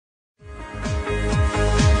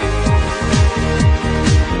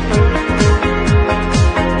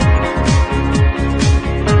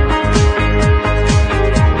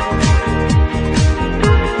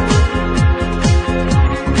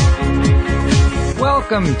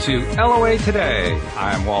Welcome to LOA Today.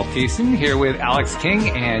 I'm Walt Thiessen here with Alex King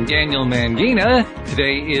and Daniel Mangina.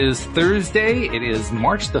 Today is Thursday. It is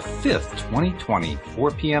March the 5th, 2020,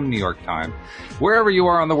 4 p.m. New York time. Wherever you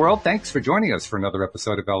are in the world, thanks for joining us for another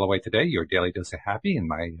episode of LOA Today, your daily dose of happy. And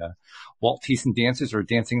my Walt Thiessen dancers are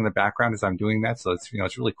dancing in the background as I'm doing that. So it's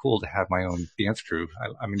really cool to have my own dance crew.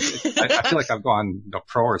 I feel like I've gone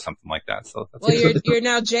pro or something like that. So that's you're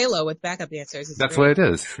now J-Lo with backup dancers. That's what it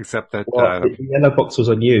is, except that the yellow box was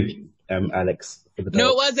on you, Alex. No,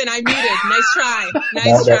 it wasn't. I muted. Nice try.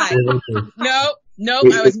 Nice try. Nope.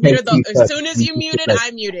 I was muted. As soon as you muted,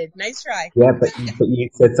 I muted. Nice try. Yeah, but you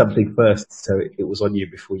said something first, so it was on you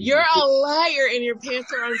before you. You're a liar, and your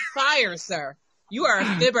pants are on fire, sir. You are a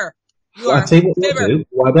fibber. I'll tell you what we'll do.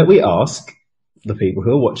 Why don't we ask the people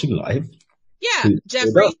who are watching live? Yeah,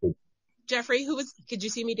 Jeffrey, did you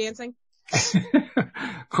see me dancing?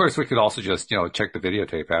 Of course, we could also just, check the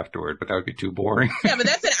videotape afterward, but that would be too boring. Yeah, but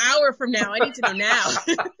that's an hour from now. I need to know now.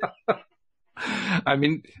 I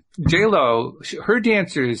mean, J-Lo, her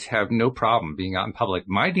dancers have no problem being out in public.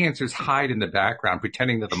 My dancers hide in the background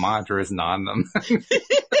pretending that the monitor isn't on them.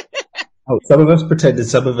 Some of us pretend and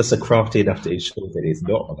some of us are crafty enough to ensure that it's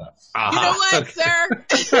not on us. You know what,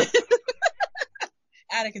 sir?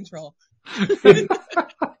 Out of control.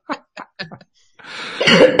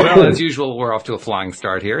 Well, as usual, we're off to a flying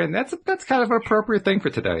start here, and that's kind of an appropriate thing for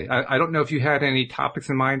today. I don't know if you had any topics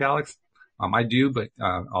in mind, Alex. I do, but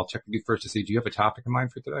I'll check with you first to see. Do you have a topic in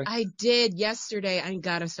mind for today? I did yesterday. I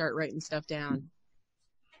gotta start writing stuff down.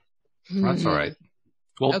 That's all right.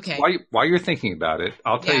 Well, okay. While you're thinking about it,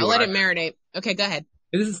 I'll tell you. I'll let it marinate. Okay, go ahead.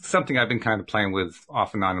 This is something I've been kind of playing with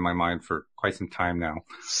off and on in my mind for quite some time now.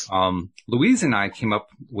 Louise and I came up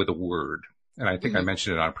with a word, and I think I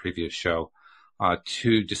mentioned it on a previous show,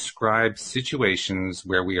 to describe situations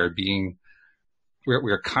where we are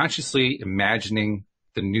consciously imagining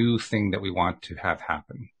the new thing that we want to have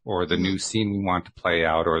happen, or the new scene we want to play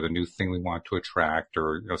out, or the new thing we want to attract,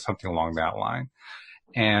 or something along that line.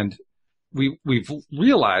 And we've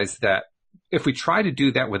realized that if we try to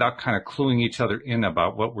do that without kind of cluing each other in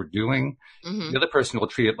about what we're doing, the other person will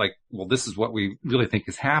treat it like, well, this is what we really think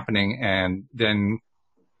is happening. And then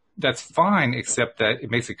that's fine, except that it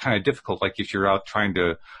makes it kind of difficult. Like if you're out trying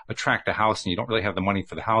to attract a house and you don't really have the money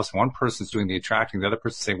for the house, one person's doing the attracting, the other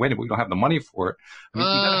person's saying, wait a minute, we don't have the money for it.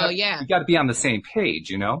 You got to be on the same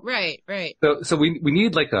page, Right. So we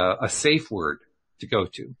need like a safe word to go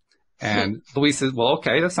to. And Louise says, well,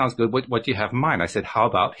 okay, that sounds good. What do you have in mind? I said, how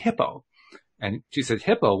about hippo? And she said,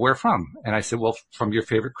 hippo, where from? And I said, well, from your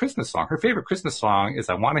favorite Christmas song. Her favorite Christmas song is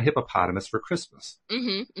I Want a Hippopotamus for Christmas,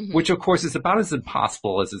 which of course is about as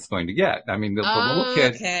impossible as it's going to get. I mean, the little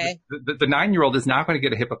kid, the 9-year-old is not going to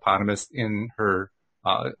get a hippopotamus in her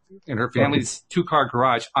family's 2-car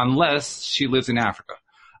garage unless she lives in Africa.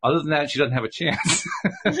 Other than that, she doesn't have a chance.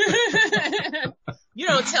 You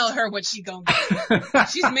don't tell her what she's going to get.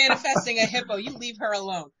 She's manifesting a hippo. You leave her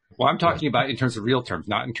alone. Well, I'm talking about in terms of real terms,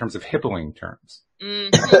 not in terms of hippoing terms. In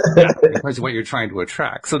terms of what you're trying to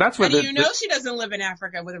attract. So that's where How do you know she doesn't live in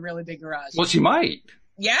Africa with a really big garage? Well, she might.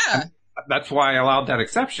 Yeah. That's why I allowed that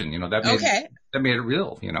exception. That made it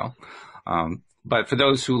real, But for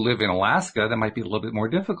those who live in Alaska, that might be a little bit more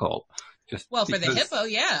difficult. For the hippo,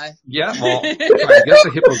 yeah. Yeah, well, I guess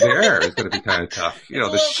the hippo there is going to be kind of tough. It's a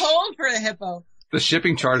little cold for the hippo. The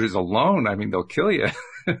shipping charges alone, I mean, they'll kill you.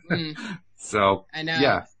 So, I know.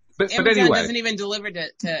 Yeah. But Amazon anyway. doesn't even deliver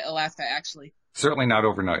to Alaska, actually. Certainly not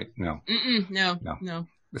overnight, no. No.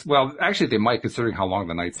 Well, actually, they might, considering how long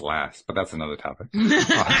the nights last, but that's another topic.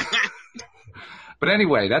 But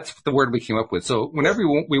anyway, that's the word we came up with. So whenever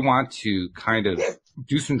we want to kind of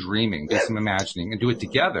do some dreaming, do some imagining, and do it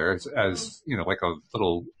together as like a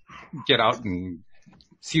little get out and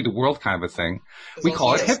see the world kind of a thing, we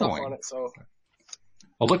call it hippoing.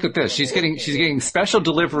 Well, look at this. She's getting special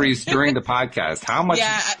deliveries during the podcast. How much?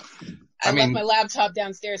 Yeah, I left my laptop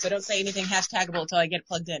downstairs, so don't say anything hashtagable until I get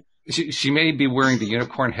plugged in. She may be wearing the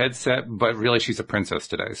unicorn headset, but really she's a princess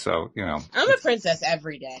today. So, I'm a princess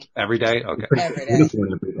every day. Every day? Okay. Every day.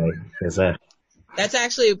 There's that. That's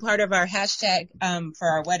actually part of our hashtag for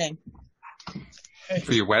our wedding.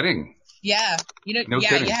 For your wedding? Yeah. No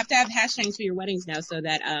kidding. You have to have hashtags for your weddings now so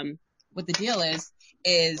that what the deal is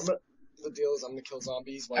the deal is I'm gonna kill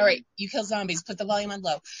zombies. All right, you kill zombies. Put the volume on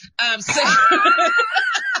low.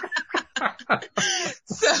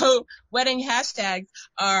 So wedding hashtags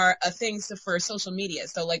are a thing for social media.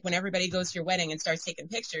 So like when everybody goes to your wedding and starts taking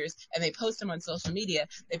pictures and they post them on social media,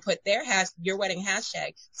 they put your wedding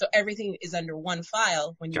hashtag. So everything is under one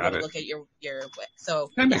file when you go to look at your.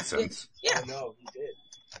 So that makes sense. Yeah. No, he did.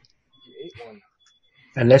 He ate one.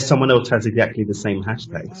 Unless someone else has exactly the same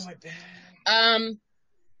hashtags.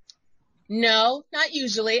 No, not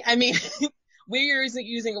usually. I mean, we're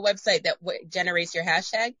using a website that generates your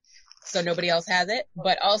hashtag, so nobody else has it.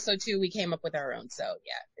 But also, too, we came up with our own. So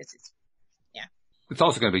yeah, It's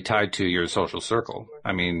also going to be tied to your social circle.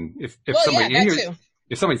 I mean, if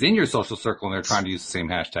somebody's in your social circle and they're trying to use the same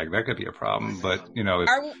hashtag, that could be a problem. But if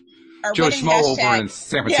our Joe wedding Schmo over hashtag, in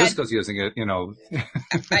San Francisco's using it,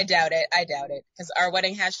 I doubt it. Because our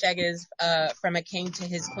wedding hashtag is from a king to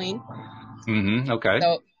his queen. Mm-hmm. Okay.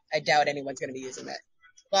 So I doubt anyone's going to be using that.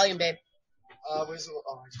 Volume, babe.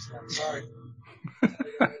 Sorry.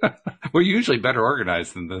 We're usually better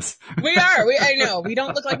organized than this. We are. I know. We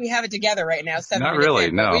don't look like we have it together right now. Not really,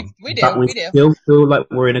 in, no. We do. But we still feel like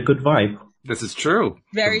we're in a good vibe. This is true.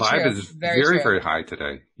 Very the vibe true. is Very very, true. very high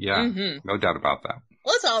today. Yeah, Mm-hmm. no doubt about that.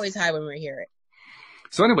 Well, it's always high when we hear it.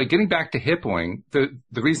 So anyway, getting back to Hippoing, the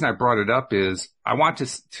reason I brought it up is I want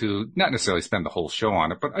to not necessarily spend the whole show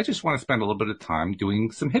on it, but I just want to spend a little bit of time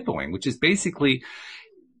doing some Hippoing, which is basically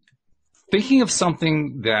thinking of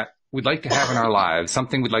something that we'd like to have in our lives,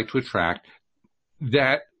 something we'd like to attract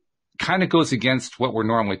that kind of goes against what we're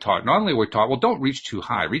normally taught. Normally we're taught, well, don't reach too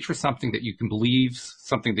high. Reach for something that you can believe,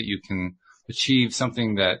 something that you can achieve,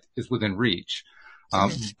 something that is within reach.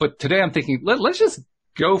 But today I'm thinking, let's just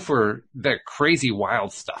go for that crazy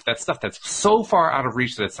wild stuff, that stuff that's so far out of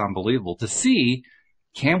reach that it's unbelievable, to see,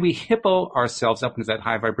 can we hippo ourselves up into that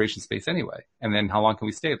high vibration space anyway? And then how long can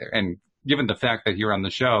we stay there? And given the fact that here on the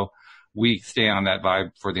show, we stay on that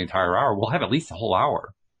vibe for the entire hour, we'll have at least a whole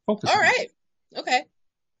hour. All right. Okay.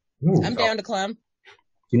 Ooh. I'm down to climb.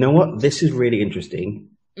 You know what? This is really interesting.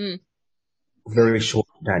 Mm. Very short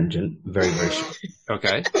tangent. Very, very short.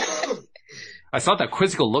 Okay. I saw that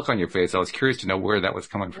quizzical look on your face. I was curious to know where that was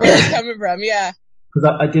coming from. Where it's coming from, yeah.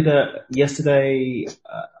 Because I did yesterday,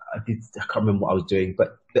 I can't remember what I was doing,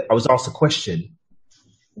 but I was asked a question.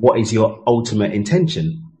 What is your ultimate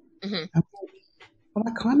intention? Mm-hmm. Well,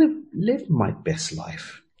 I kind of live my best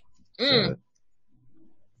life. So,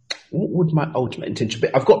 what would my ultimate intention be?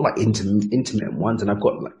 I've got like intimate ones, and I've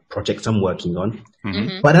got like projects I'm working on,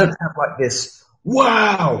 but I don't have like this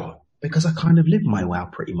wow, because I kind of live my wow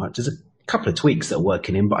pretty much. There's a couple of tweaks that are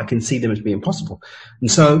working in, but I can see them as being possible. And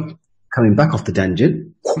so, coming back off the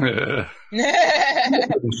tangent, I'm not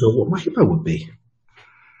really sure what my hippo would be.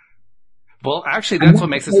 Well, actually, that's what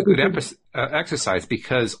makes this a good exercise,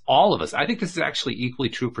 because all of us, I think this is actually equally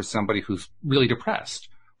true for somebody who's really depressed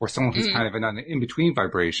or someone who's kind of in an in-between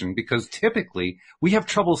vibration, because typically we have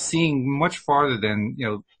trouble seeing much farther than,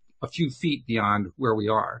 a few feet beyond where we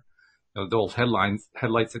are. The old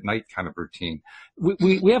headlights at night kind of routine.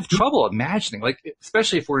 We have trouble imagining, like,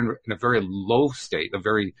 especially if we're in a very low state, a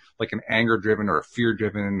very, like an anger driven or a fear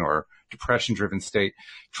driven or depression driven state.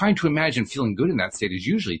 Trying to imagine feeling good in that state is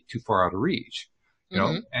usually too far out of reach.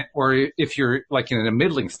 Or if you're like in a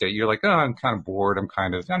middling state, you're like, oh, I'm kind of bored. I'm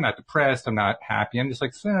not depressed. I'm not happy. I'm just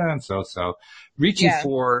like, so. Reaching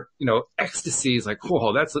for, ecstasy is like,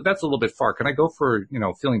 whoa, that's a little bit far. Can I go for,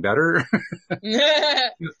 feeling better?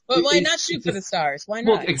 But why not shoot for the stars? Why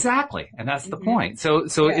not? Well, exactly. And that's the point. So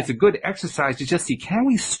it's a good exercise to just see, can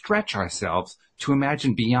we stretch ourselves to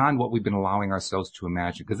imagine beyond what we've been allowing ourselves to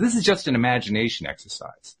imagine? Because this is just an imagination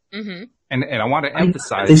exercise. Mm-hmm. And I want to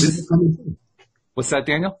emphasize this. What's that,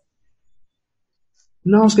 Daniel?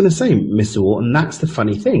 No, I was going to say, Mr. Wharton, that's the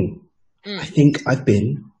funny thing. I think I've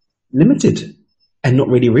been limited and not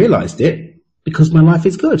really realized it because my life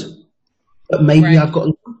is good. But maybe I've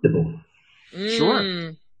gotten comfortable.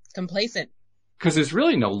 Sure. Complacent. Because there's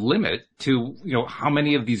really no limit to, how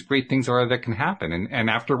many of these great things are that can happen. And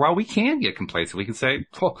after a while, we can get complacent. We can say,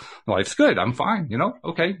 well, life's good. I'm fine.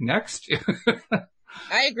 Okay, next.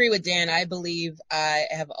 I agree with Dan. I believe I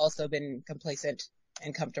have also been complacent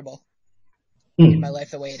and comfortable in my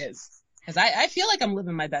life the way it is. Because I feel like I'm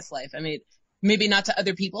living my best life. I mean, maybe not to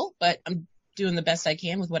other people, but I'm doing the best I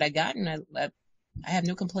can with what I got, and I have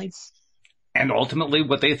no complaints. And ultimately,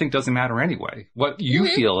 what they think doesn't matter anyway. What you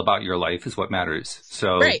feel about your life is what matters.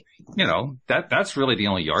 So, that's really the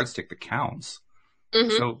only yardstick that counts.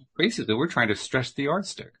 Mm-hmm. So basically, we're trying to stretch the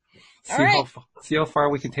yardstick. See how far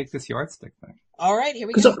we can take this yardstick thing. All right, here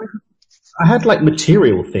we go. I had like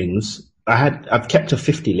material things. I've kept a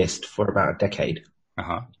 50 list for about a decade.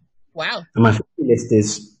 Uh-huh. Wow. And my 50 list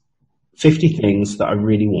is 50 things that I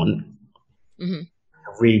really want. Mm-hmm.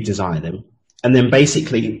 I really desire them. And then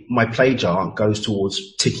basically my play jar goes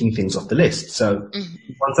towards ticking things off the list. So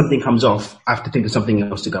once something comes off, I have to think of something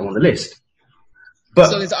else to go on the list. But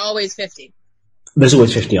so there's always 50. There's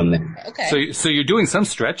always 50 on there. Okay. So you're doing some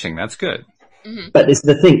stretching. That's good. Mm-hmm. But it's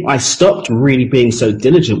the thing. I stopped really being so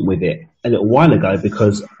diligent with it a little while ago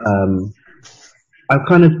because I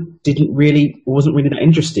kind of wasn't really that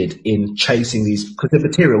interested in chasing these, because they're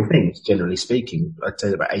material things, generally speaking. I'd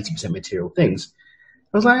say about 80% material things.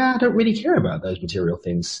 I was like, I don't really care about those material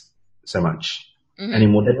things so much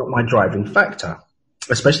anymore. They're not my driving factor,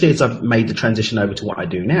 especially as I've made the transition over to what I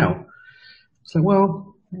do now. It's like,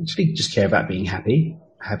 well, I actually just care about being happy,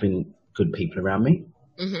 having good people around me,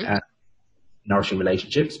 nourishing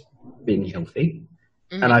relationships, being healthy.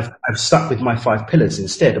 And I've stuck with my 5 pillars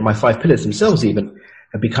instead, and my 5 pillars themselves even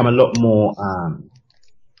have become a lot more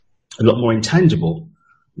intangible.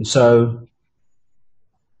 And so,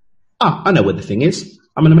 I know what the thing is.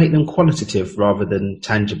 I'm going to make them qualitative rather than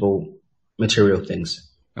tangible material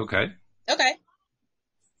things. Okay.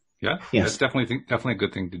 Yeah. Yes. That's definitely a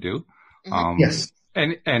good thing to do. Yes.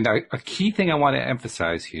 And a key thing I want to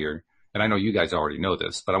emphasize here, and I know you guys already know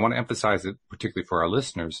this, but I want to emphasize it particularly for our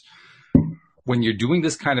listeners. When you're doing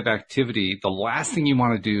this kind of activity, the last thing you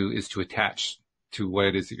want to do is to attach to what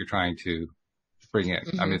it is that you're trying to bring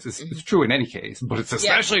in. I mean, it's true in any case, but it's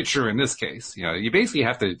especially true in this case. You know, you basically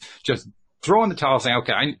have to just throw in the towel saying,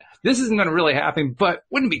 okay, this isn't going to really happen, but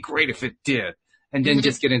wouldn't it be great if it did? And then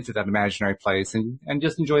just get into that imaginary place and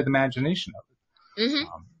just enjoy the imagination of it.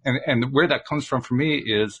 And where that comes from for me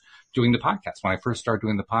is doing the podcast. When I first started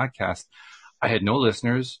doing the podcast, I had no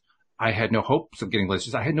listeners. I had no hopes of getting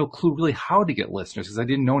listeners. I had no clue really how to get listeners because I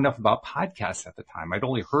didn't know enough about podcasts at the time. I'd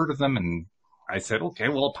only heard of them, and I said, okay,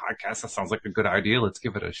 well, a podcast, that sounds like a good idea. Let's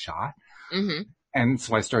give it a shot. And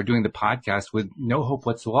so I started doing the podcast with no hope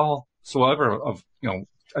whatsoever of,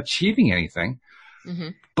 achieving anything.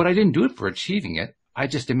 But I didn't do it for achieving it. I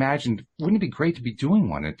just imagined, wouldn't it be great to be doing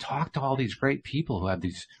one and talk to all these great people who have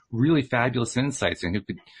these really fabulous insights and who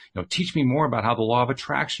could, teach me more about how the law of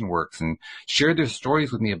attraction works and share their stories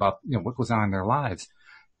with me about, what goes on in their lives.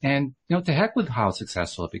 And, to heck with how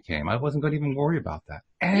successful it became. I wasn't going to even worry about that.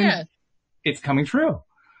 And it's coming true.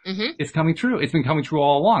 It's coming true. It's been coming true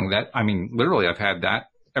all along. Literally I've had that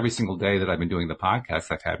every single day that I've been doing the podcast.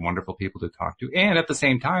 I've had wonderful people to talk to. And at the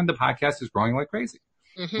same time, the podcast is growing like crazy,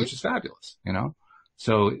 which is fabulous,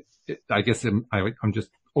 So I guess I'm just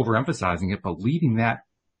overemphasizing it, but leaving that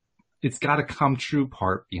it's got to come true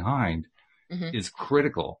part behind is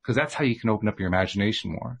critical because that's how you can open up your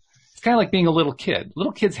imagination more. It's kind of like being a little kid.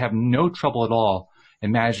 Little kids have no trouble at all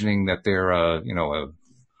imagining that they're a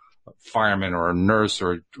fireman or a nurse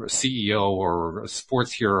or a CEO or a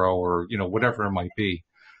sports hero or, whatever it might be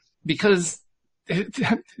because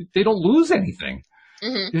they don't lose anything.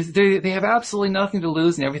 They have absolutely nothing to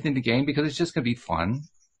lose and everything to gain because it's just going to be fun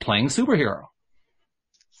playing superhero.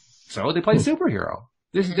 So they play superhero.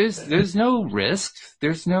 There's no risk.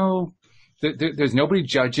 There's nobody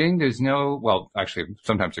judging. Actually,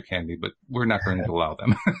 sometimes there can be, but we're not going to allow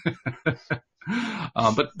them.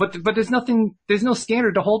 But there's no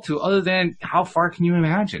standard to hold to other than how far can you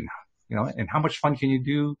imagine, and how much fun can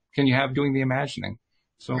you have doing the imagining.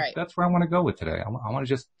 So that's where I want to go with today. I want to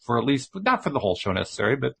just, for at least, not for the whole show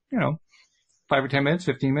necessarily, but, 5 or 10 minutes,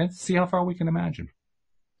 15 minutes, see how far we can imagine.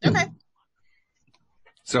 Okay.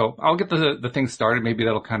 So I'll get the thing started. Maybe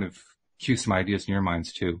that'll kind of cue some ideas in your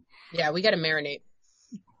minds too. Yeah, we got to marinate.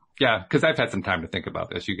 Yeah, because I've had some time to think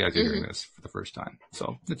about this. You guys are hearing this for the first time,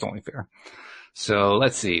 so it's only fair. So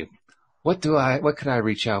let's see. What could I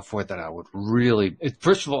reach out for that I would really,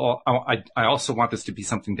 first of all, I also want this to be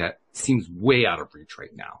something that seems way out of reach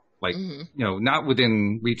right now. Like, not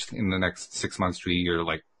within reach in the next 6 months to a year,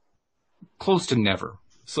 like close to never.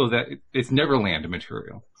 So that it's Neverland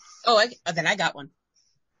material. Oh, then I got one.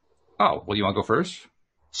 Oh, well, you want to go first?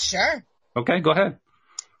 Sure. Okay, go ahead.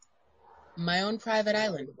 My own private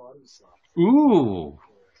island. Ooh.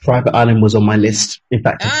 Private island was on my list. In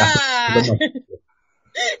fact, I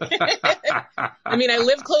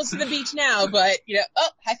live close to the beach now, but,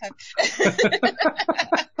 high five.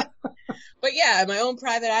 But yeah, my own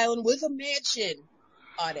private island with a mansion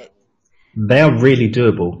on it. They are really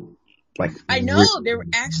doable. I know, they're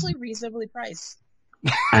actually reasonably priced.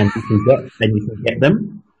 And you can get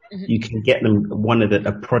them. You can get them. One of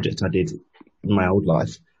a project I did in my old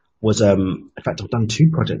life was, in fact, I've done 3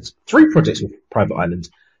 projects with private islands.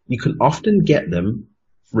 You can often get them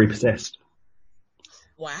repossessed.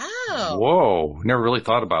 Wow. Whoa. Never really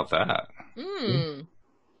thought about that.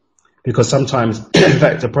 Because sometimes, in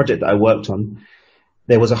fact, a project that I worked on,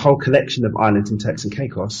 there was a whole collection of islands in Turks and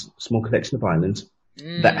Caicos, a small collection of islands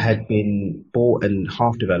that had been bought and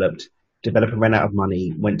half developed. Developer ran out of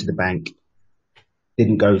money, went to the bank,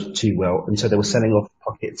 didn't go too well, and so they were selling off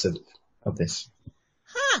pockets of this.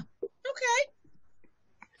 Huh. Okay.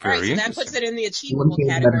 Very All right, so that puts it in the achievable One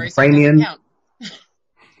category. Mediterranean.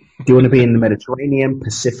 So Do you want to be in the Mediterranean,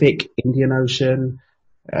 Pacific, Indian Ocean,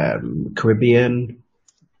 Caribbean?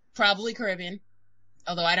 Probably Caribbean.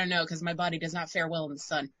 Although I don't know because my body does not fare well in the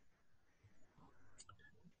sun.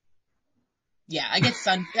 Yeah, I get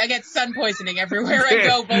sun poisoning everywhere I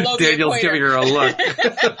go below Daniel's the equator. giving her a look.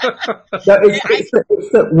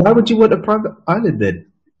 Why would you want a private island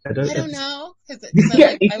then? I don't know. Because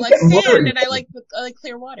I like sand and I like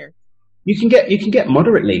clear water. You can get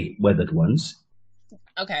moderately weathered ones.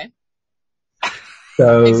 Okay.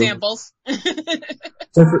 So examples.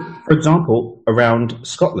 So for example, around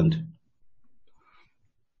Scotland.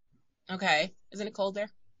 Okay. Isn't it cold there?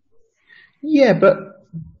 Yeah, but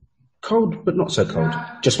cold, but not so cold.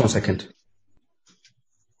 Just 1 second.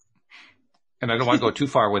 And I don't want to go too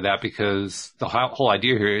far with that because the whole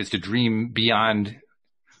idea here is to dream beyond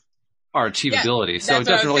our achievability. Yeah, so it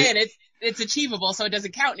doesn't really. Saying. It's achievable, so it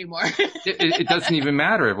doesn't count anymore. it doesn't even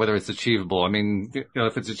matter whether it's achievable. I mean,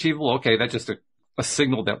 if it's achievable, okay, that's just a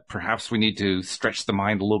signal that perhaps we need to stretch the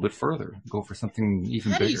mind a little bit further, go for something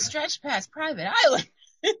even bigger. How do you stretch past private island?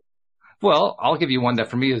 Well, I'll give you one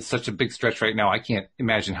that for me is such a big stretch right now. I can't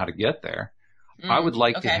imagine how to get there. I would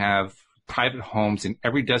like to have private homes in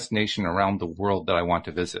every destination around the world that I want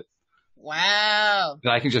to visit. Wow.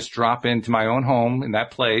 That I can just drop into my own home in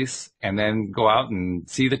that place and then go out and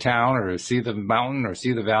see the town or see the mountain or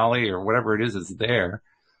see the valley or whatever it is that's there.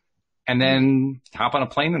 And then hop on a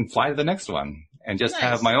plane and fly to the next one and just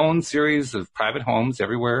have my own series of private homes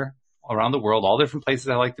everywhere around the world, all different places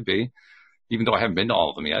I like to be, even though I haven't been to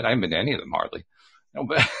all of them yet. I haven't been to any of them hardly.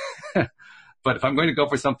 But if I'm going to go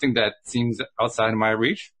for something that seems outside of my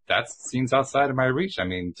reach, that seems outside of my reach. I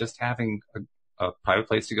mean, just having a private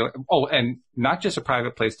place to go. Oh, and not just a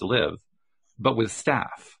private place to live, but with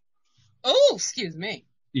staff. Oh, excuse me.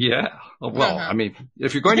 Yeah. Well, I mean,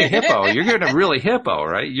 if you're going to Hippo, you're going to really Hippo,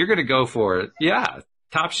 right? You're going to go for,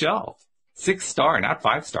 top shelf. 6-star, not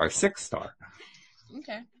 5-star, 6-star.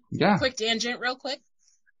 Okay. Yeah. Quick tangent real quick.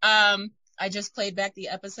 I just played back the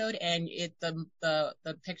episode and the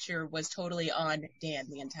picture was totally on Dan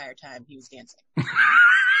the entire time he was dancing.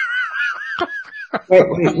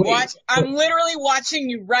 Wait. I'm literally watching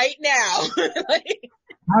you right now.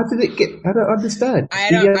 How did it get? I don't understand. I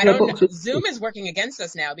don't know. Zoom is working against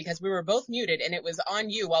us now because we were both muted and it was on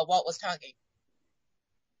you while Walt was talking.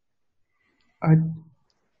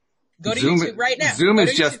 Go to YouTube right now. Zoom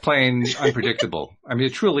is just plain unpredictable. I mean,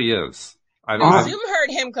 it truly is. Zoom heard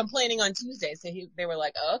him complaining on Tuesday, so they were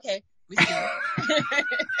like, "Oh, okay, we see it."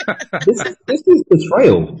 This is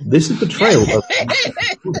betrayal. This is betrayal.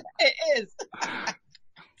 It is.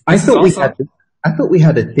 I thought we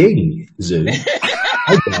had a thing, Zoom.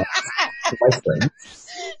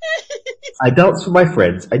 I danced for my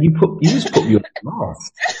friends, and you just put me on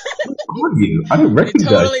blast. Who are you? I don't recognize.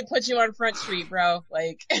 Totally put you on Front Street, bro.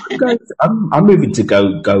 Like, I'm moving to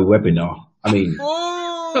Go webinar. I mean, damn,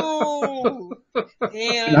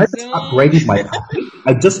 I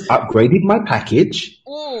just upgraded my package.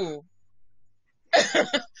 Ooh.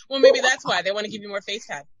 Well, maybe that's why they want to give you more face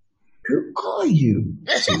time. Who are you?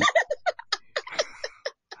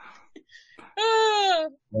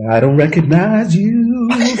 I don't recognize you.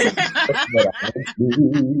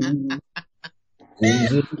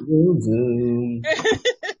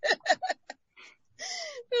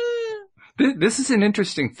 This is an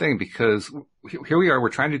interesting thing because here we are, we're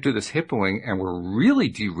trying to do this hippoing and we're really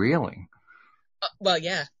derailing. Well,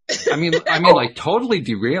 yeah. I mean, like totally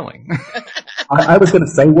derailing. I was going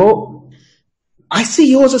to say, well, I see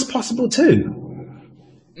yours as possible too.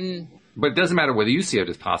 But it doesn't matter whether you see it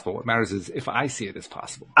as possible. What matters is if I see it as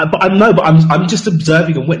possible. I'm just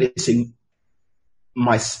observing and witnessing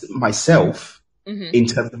myself in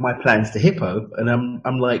terms of my plans to Hippo, and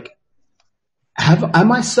I'm like,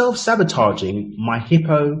 am I self-sabotaging my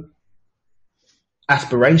Hippo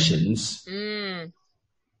aspirations? I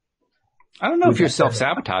don't know if you're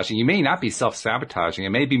self-sabotaging. You may not be self-sabotaging. It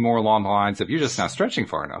may be more along the lines of you're just not stretching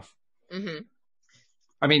far enough.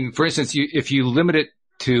 I mean, for instance, if you limit it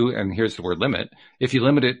to, and here's the word limit, if you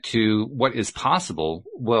limit it to what is possible,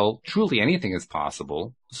 well, truly anything is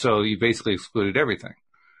possible. So you basically excluded everything.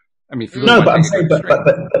 I mean, but I'm saying, but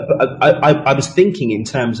I was thinking in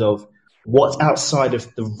terms of what's outside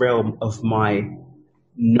of the realm of my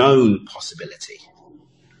known possibility.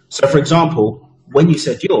 So, for example, when you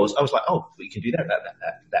said yours, I was like, oh, you can do that, and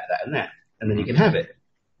that, and then you can have it.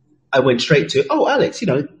 I went straight to, oh, Alex, you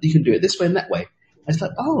can do it this way and that way. It's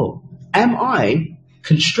like, oh, am I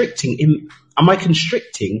constricting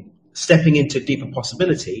stepping into deeper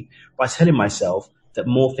possibility by telling myself that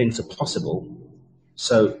more things are possible?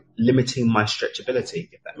 So limiting my stretchability,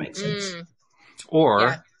 if that makes sense.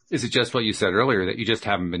 Or Is it just what you said earlier that you just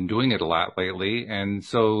haven't been doing it a lot lately? And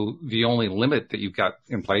so the only limit that you've got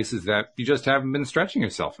in place is that you just haven't been stretching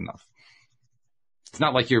yourself enough. It's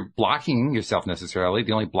not like you're blocking yourself necessarily.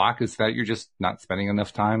 The only block is that you're just not spending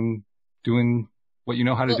enough time doing what you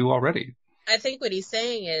know how to do already. I think what he's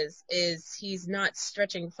saying is he's not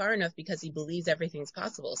stretching far enough because he believes everything's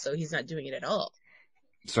possible, so he's not doing it at all.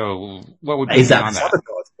 So what would be beyond that?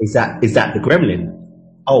 Is that the gremlin?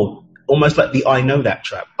 Oh, almost like the I know that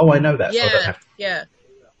trap. Oh, I know that. Yeah, so I don't have to. yeah.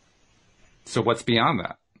 So what's beyond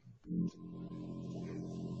that?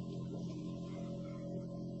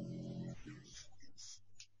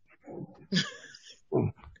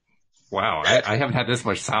 Wow, I haven't had this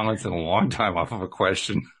much silence in a long time off of a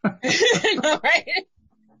question. No, right?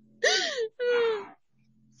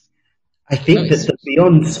 I think that the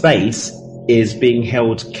beyond space is being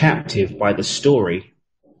held captive by the story,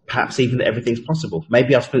 perhaps even that everything's possible.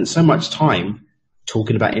 Maybe I've spent so much time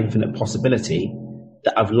talking about infinite possibility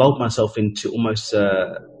that I've lulled myself into almost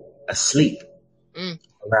a sleep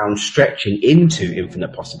around stretching into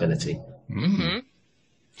infinite possibility. Mm-hmm.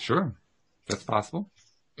 Sure, that's possible.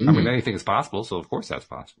 I mean, anything is possible, so of course that's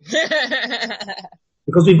possible.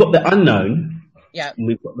 Because we've got the unknown, yeah, and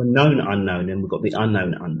we've got the known unknown, and we've got the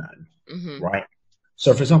unknown unknown, right?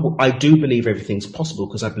 So, for example, I do believe everything's possible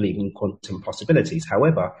because I believe in quantum possibilities.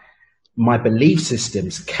 However, my belief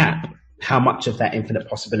systems cap how much of that infinite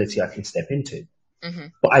possibility I can step into.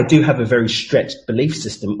 But I do have a very stretched belief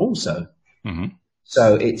system also.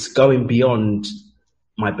 So it's going beyond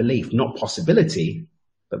my belief, not possibility,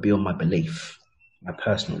 but beyond my belief, my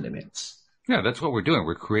personal limits. Yeah, that's what we're doing.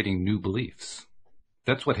 We're creating new beliefs.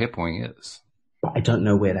 That's what Hippoing is. But I don't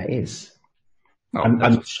know where that is. Oh, I'm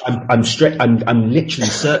literally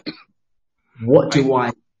certain. What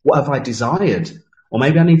have I desired? Or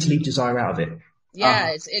maybe I need to leave desire out of it.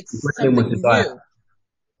 Yeah, it's something new.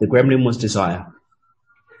 The gremlin was desire.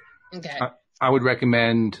 Okay. I would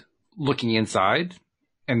recommend looking inside.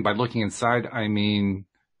 And by looking inside, I mean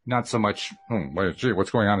not so much,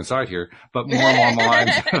 what's going on inside here, but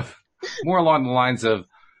more along the lines of,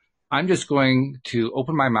 I'm just going to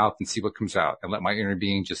open my mouth and see what comes out and let my inner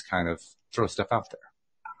being just kind of throw stuff out there.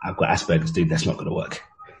 I've got Asperger's, dude. That's not going to work.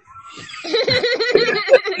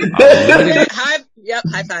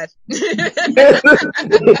 High five.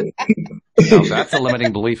 No, that's a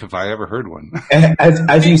limiting belief if I ever heard one.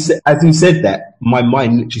 As you said that, my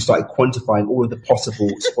mind literally started quantifying all of the possible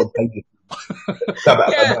spontaneous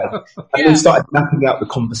and then started mapping out the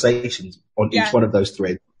conversations on each one of those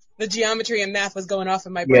threads. The geometry and math was going off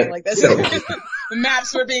in my brain like this. The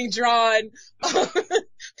maps were being drawn,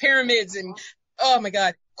 pyramids, and oh my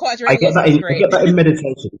god, quadrilaterals. I get that in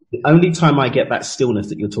meditation. The only time I get that stillness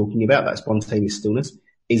that you're talking about, that spontaneous stillness,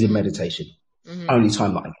 is in meditation. Only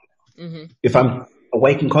time that I get. If I'm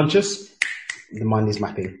awake and conscious, the mind is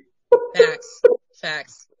mapping.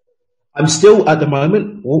 Facts. I'm still at the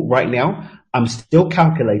moment, right now, I'm still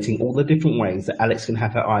calculating all the different ways that Alex can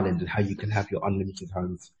have her island and how you can have your unlimited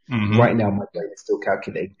homes. Right now, my brain is still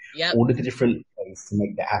calculating all of the different ways to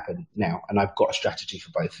make that happen now. And I've got a strategy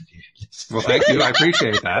for both of you. Well, thank you. I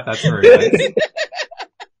appreciate that. That's very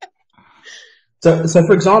nice. So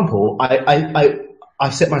for example, I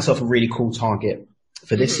set myself a really cool target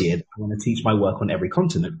for this year. I want to teach my work on every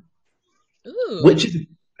continent, which is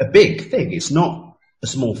a big thing. It's not a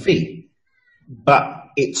small feat, but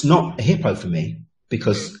it's not a hippo for me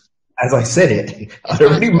because, as I said it, I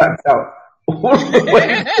already mapped out all the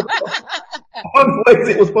ways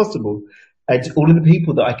it was possible and all of the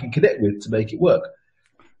people that I can connect with to make it work.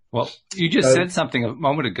 Well, you just said something a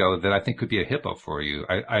moment ago that I think could be a hippo for you.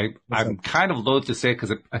 I'm kind of loath to say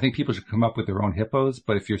because I think people should come up with their own hippos.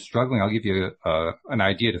 But if you're struggling, I'll give you an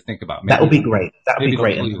idea to think about. That would be great. That would be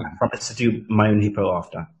great. And I promise to do my own hippo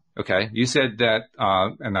after. Okay. You said that,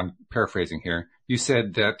 and I'm paraphrasing here. You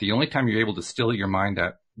said that the only time you're able to still your mind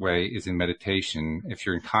that way is in meditation. If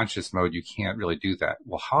you're in conscious mode, you can't really do that.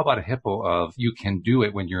 Well, how about a hippo of you can do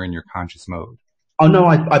it when you're in your conscious mode? Oh, no,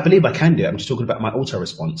 I believe I can do it. I'm just talking about my auto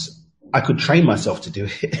response. I could train myself to do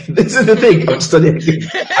it. This is the thing. I'm studying.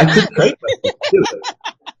 I could train myself to do it.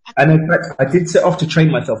 And in fact, I did set off to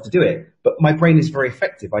train myself to do it. But my brain is very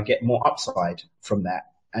effective. I get more upside from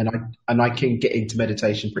that. And I can get into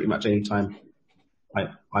meditation pretty much any time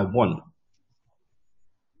I want.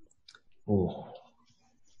 Or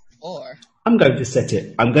I'm going to set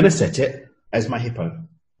it. I'm going to set it as my hippo.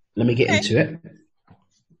 Let me get into it.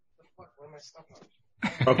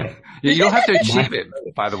 Okay. You don't have to achieve it,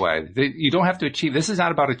 by the way. You don't have to achieve. This is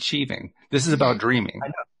not about achieving. This is about dreaming. I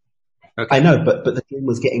know. Okay. I know, but the dream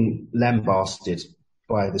was getting lambasted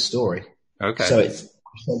by the story. Okay. So it's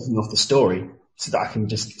taking off the story so that I can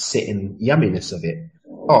just sit in yumminess of it,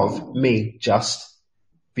 of me just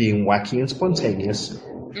being wacky and spontaneous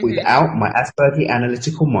without my Asperger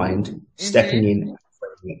analytical mind stepping in.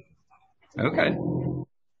 Okay. All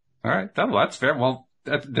right. That's fair. Well,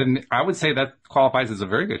 then I would say that qualifies as a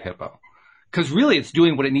very good hippo. Because really it's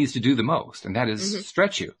doing what it needs to do the most, and that is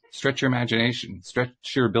stretch your imagination,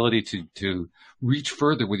 stretch your ability to reach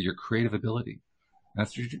further with your creative ability.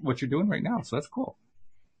 That's what you're doing right now, so that's cool.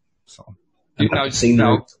 So, what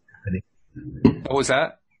was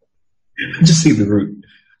that? Just see the route.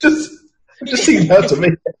 Just see how to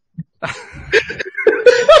make it.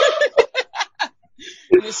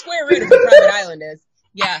 The square root of a private island is.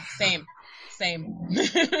 Yeah, same.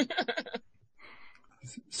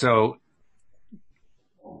 So,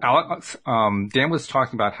 Alex, Dan was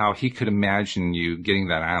talking about how he could imagine you getting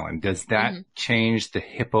that island. Does that change the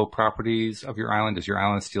hippo properties of your island? Does your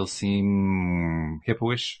island still seem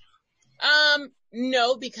hippo-ish?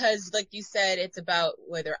 No, because like you said, it's about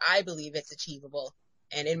whether I believe it's achievable.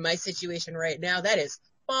 And in my situation right now, that is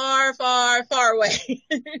far, far, far away.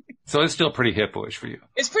 So it's still pretty hippo-ish for you?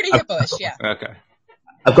 It's pretty hippo-ish, yeah. Okay.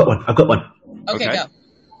 I've got one. Okay, go.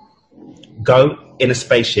 Go in a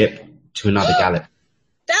spaceship to another galaxy.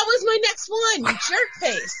 That was my next one, you jerk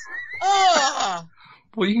face. Oh.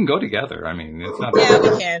 Well, you can go together. I mean, it's not.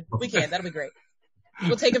 Yeah, we can. That'll be great.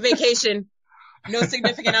 We'll take a vacation. No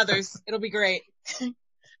significant others. It'll be great.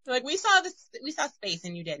 Like we saw space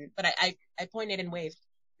and you didn't, but I pointed and waved.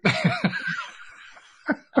 I'm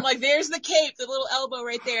like, there's the cape, the little elbow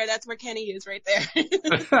right there. That's where Kenny is right there.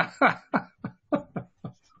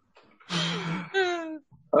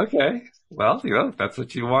 Okay. Well, if that's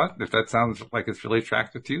what you want, if that sounds like it's really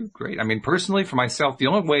attractive to you, great. I mean, personally, for myself, the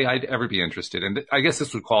only way I'd ever be interested, and I guess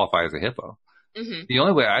this would qualify as a hippo, the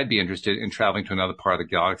only way I'd be interested in traveling to another part of the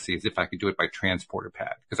galaxy is if I could do it by transporter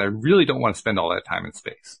pad, because I really don't want to spend all that time in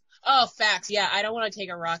space. Oh, facts. Yeah, I don't want to take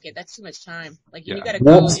a rocket. That's too much time. Like, you gotta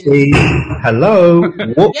warp speed. Hello.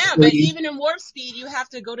 Warp yeah, speed. but even in warp speed, you have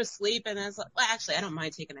to go to sleep, and then it's like, well, actually, I don't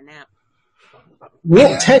mind taking a nap.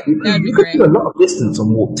 Warp 10. You could great. do a lot of distance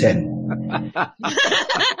on warp 10.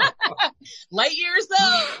 Light years,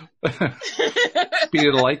 though. Speed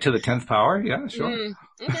of the light to the 10th power? Yeah, sure.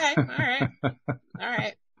 Okay. All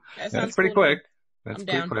right. That's pretty quick. That's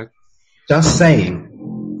pretty quick. Just saying.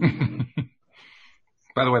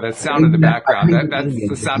 By the way, that sound in the background, that's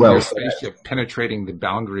the sound of your spaceship penetrating the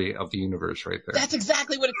boundary of the universe right there. That's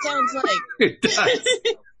exactly what it sounds like. It does.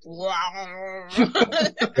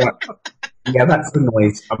 Yeah, that's the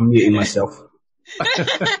noise. I'm muting myself.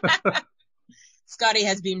 Scotty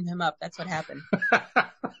has beamed him up. That's what happened.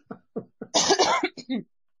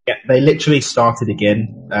 Yeah, they literally started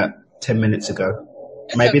again 10 minutes ago.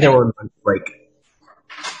 Maybe they were on lunch break.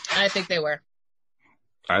 I think they were.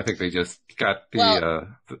 I think they just got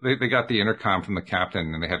they got the intercom from the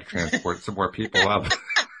captain and they had to transport some more people up.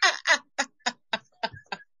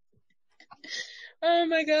 Oh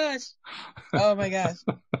my gosh,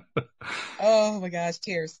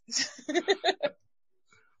 tears.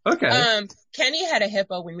 Okay. Kenny had a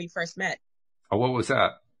hippo when we first met. Oh, what was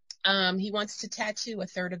that? He wants to tattoo a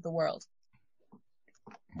third of the world.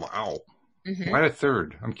 Wow. Why a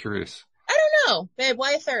third? I'm curious. I don't know, babe.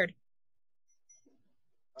 Why a third?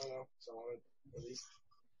 I don't know. So at least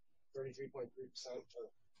 33.3%.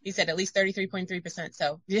 He said at least 33.3%.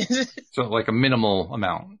 So. So like a minimal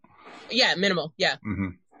amount. Yeah, minimal. Yeah.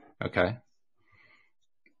 Okay.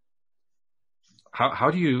 How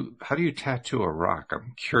do you tattoo a rock?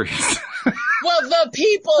 I'm curious. Well, the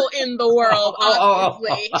people in the world,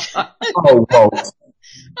 obviously. Oh, well.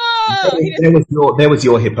 There was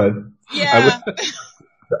your hippo. Yeah.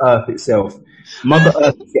 The Earth itself. Mother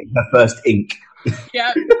Earth is getting her first ink.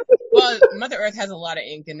 Yeah. Well, Mother Earth has a lot of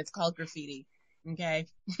ink, and it's called graffiti. Okay.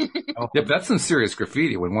 Yeah, but that's some serious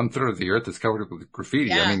graffiti when 1/3 of the earth is covered with graffiti.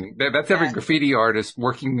 Yeah. I mean, that's every graffiti artist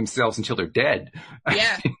working themselves until they're dead.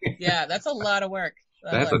 Yeah, that's a lot of work.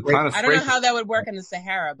 That's a ton of I don't know how that would work in the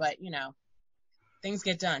Sahara, but things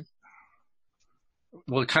get done.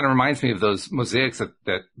 Well, it kind of reminds me of those mosaics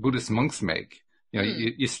that Buddhist monks make.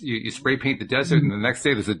 You spray paint the desert, and the next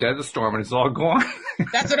day there's a desert storm, and it's all gone.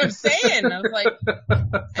 That's what I'm saying. I was like,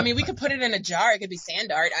 I mean, we could put it in a jar. It could be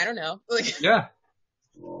sand art. I don't know. Yeah.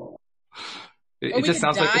 It just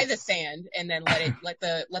sounds like dye the sand and then let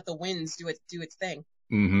the winds do its thing.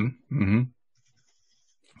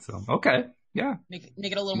 So okay, yeah. Make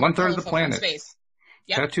it a little 1/3 of the planet space.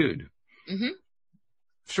 Yep. Tattooed.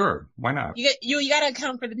 Sure, why not? You got to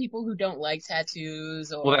account for the people who don't like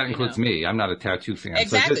tattoos. Or, well, that includes me. I'm not a tattoo fan.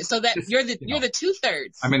 Exactly. So that you're the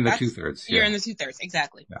 2/3. I'm in the 2/3. You're in the 2/3.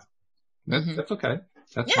 Exactly. Yeah. That's okay.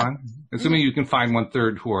 That's fine. Assuming you can find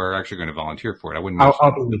 1/3 who are actually going to volunteer for it. I wouldn't I'll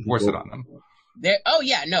force it on them.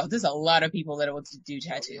 No, there's a lot of people that want to do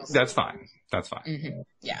tattoos. That's fine. Mm-hmm.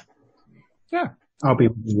 Yeah. Yeah. I'll be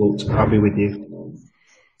with you, Walt. I'll be with you.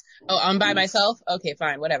 Oh, I'm by myself? Okay,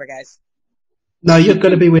 fine. Whatever, guys. No, you're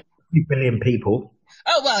going to be with 3 billion people.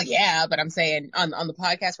 Oh, well, yeah, but I'm saying on the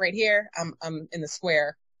podcast right here, I'm in the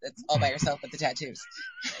square that's all by yourself with the tattoos.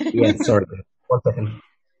 Yeah, sorry. 1 second.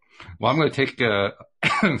 Well, I'm going to take,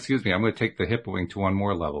 excuse me, I'm going to take the Hippoing to one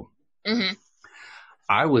more level. Mm-hmm.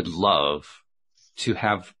 I would love to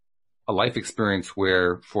have a life experience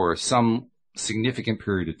where for some significant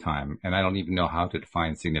period of time, and I don't even know how to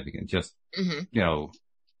define significant, just,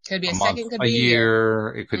 could be a month, second, could a be year,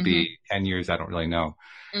 it could be 10 years, I don't really know,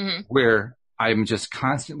 where I'm just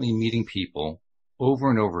constantly meeting people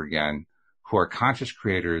over and over again who are conscious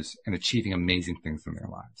creators and achieving amazing things in their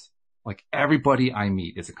lives. Like everybody I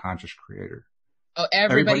meet is a conscious creator. Oh,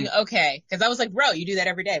 everybody? Okay. Because I was like, bro, you do that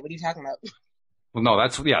every day. What are you talking about? Well, no,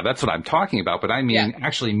 that's what I'm talking about. But I mean,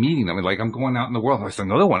 actually meeting them. Like I'm going out in the world. There's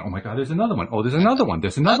another one. Oh my God, there's another one. Oh, there's another one.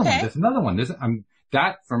 There's another one. There's another one.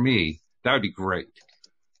 That for me, that would be great.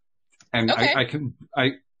 And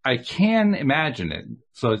I can imagine it.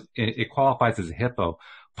 So it qualifies as a hippo,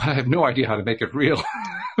 but I have no idea how to make it real.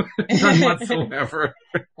 None whatsoever.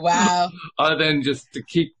 Wow. Other than just to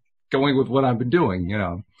keep going with what I've been doing,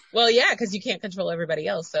 Well, yeah, because you can't control everybody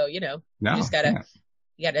else. So, you just gotta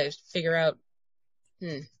figure out,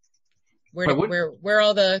 where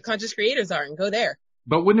all the conscious creators are and go there.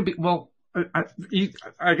 But wouldn't it be, well,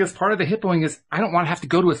 I guess part of the hippoing is I don't want to have to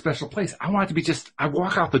go to a special place. I want it to be I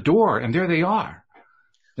walk out the door and there they are.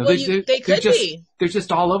 They could be. They're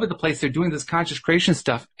just all over the place. They're doing this conscious creation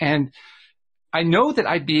stuff. And I know that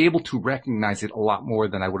I'd be able to recognize it a lot more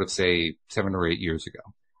than I would have, say, 7 or 8 years ago.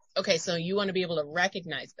 Okay, so you want to be able to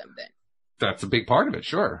recognize them then? That's a big part of it,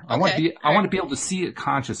 sure. I want to be able to see it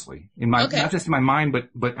consciously in my, not just in my mind,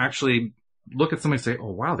 but actually look at somebody and say,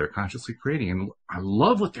 oh wow, they're consciously creating and I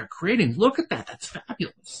love what they're creating. Look at that. That's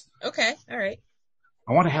fabulous. Okay. All right.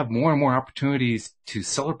 I want to have more and more opportunities to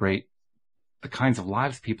celebrate the kinds of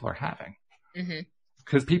lives people are having.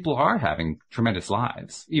 Because people are having tremendous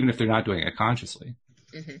lives, even if they're not doing it consciously.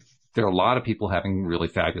 There are a lot of people having really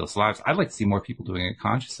fabulous lives. I'd like to see more people doing it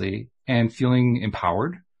consciously and feeling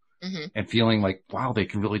empowered and feeling like, wow, they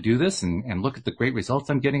can really do this and look at the great results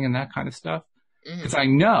I'm getting and that kind of stuff. Because I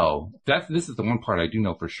know this is the one part I do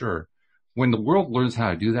know for sure. When the world learns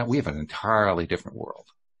how to do that, we have an entirely different world.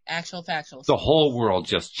 Actual factuals. The whole world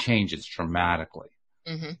just changes dramatically.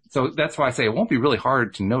 So that's why I say it won't be really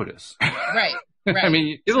hard to notice. Right. I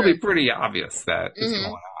mean, it'll be pretty obvious that it's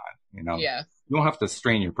going on, Yeah. You don't have to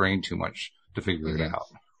strain your brain too much to figure it out.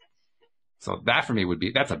 So that for me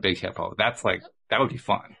that's a big hippo. That would be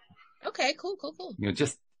fun. Okay, cool.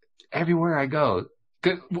 Just everywhere I go.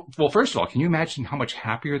 Well, first of all, can you imagine how much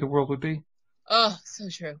happier the world would be? Oh, so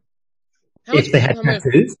true. If they had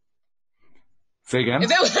tattoos? Say again?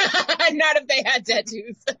 Not if they had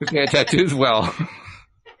tattoos. If they had tattoos, well,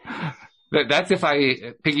 that's if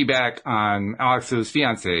I piggyback on Alex's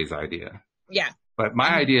fiance's idea. Yeah. But my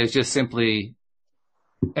idea is just simply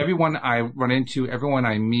everyone I run into, everyone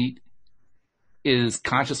I meet is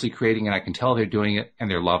consciously creating and I can tell they're doing it and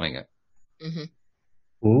they're loving it.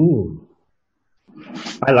 Ooh.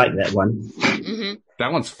 I like that one.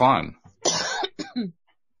 That one's fun.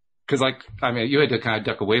 Because you had to kind of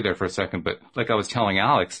duck away there for a second, but like I was telling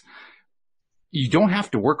Alex, you don't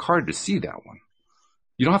have to work hard to see that one.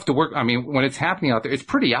 You don't have to work. I mean, when it's happening out there, it's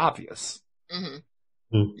pretty obvious.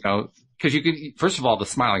 Because you can, first of all, the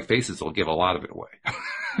smiling faces will give a lot of it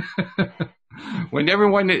away. When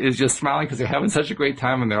everyone is just smiling because they're having such a great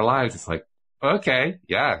time in their lives, it's like, okay,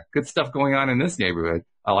 yeah, good stuff going on in this neighborhood.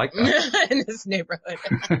 I like that. In this neighborhood.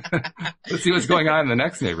 Let's see what's going on in the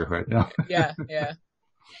next neighborhood. Yeah.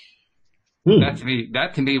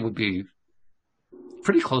 That to me would be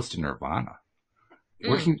pretty close to nirvana.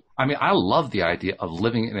 I love the idea of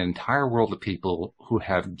living in an entire world of people who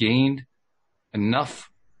have gained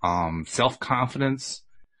enough self-confidence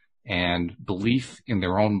and belief in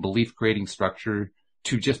their own belief-creating structure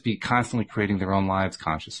to just be constantly creating their own lives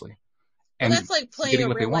consciously. And that's like playing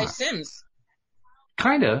a real-life Sims.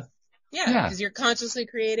 Kind of. Yeah, because you're consciously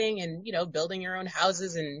creating and, building your own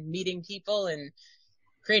houses and meeting people and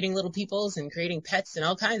creating little peoples and creating pets and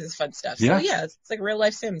all kinds of fun stuff. Yeah. So, yeah, it's like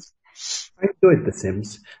real-life Sims. I enjoyed The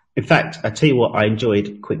Sims. In fact, I tell you what I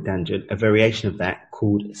enjoyed, quick tangent, a variation of that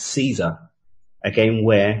called Caesar, a game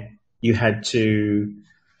where you had to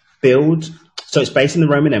build, so it's based in the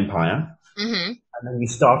Roman Empire, and then you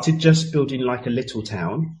started just building like a little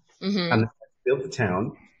town, and built the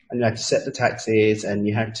town, and you had to set the taxes, and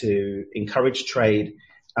you had to encourage trade,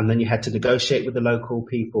 and then you had to negotiate with the local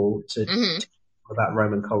people to talk about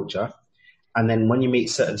Roman culture. And then when you meet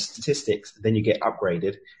certain statistics, then you get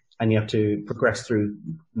upgraded, and you have to progress through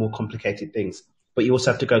more complicated things. But you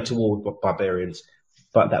also have to go to war with barbarians.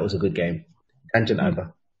 But that was a good game. Tangent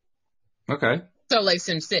over. Okay. So like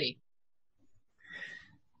SimCity.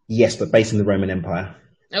 Yes, but based in the Roman Empire.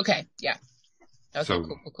 Okay, yeah. Okay, So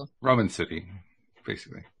cool. Roman city,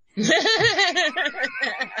 basically.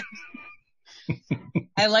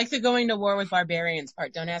 I like the going to war with barbarians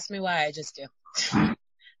part. Don't ask me why, I just do.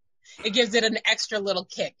 It gives it an extra little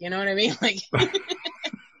kick, you know what I mean? Like,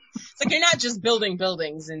 it's like you're not just building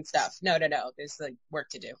buildings and stuff. No. There's like work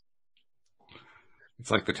to do.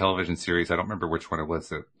 It's like the television series. I don't remember which one it was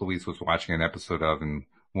that Louise was watching an episode of, and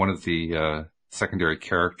one of the secondary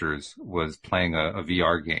characters was playing a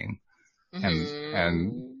VR game,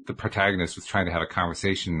 and the protagonist was trying to have a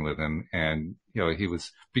conversation with him, and he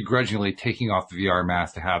was begrudgingly taking off the VR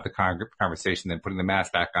mask to have the conversation, then putting the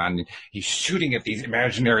mask back on. And he's shooting at these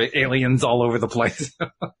imaginary aliens all over the place,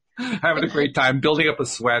 having a great time, building up a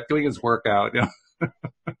sweat, doing his workout.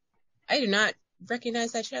 I do not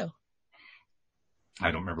recognize that show. I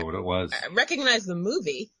don't remember what it was. I recognize the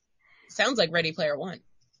movie. Sounds like Ready Player One.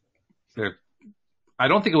 I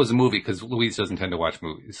don't think it was a movie because Louise doesn't tend to watch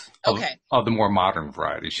movies. Okay. Of the more modern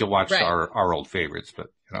variety. She'll watch Right. our old favorites, but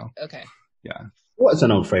Okay. yeah. What is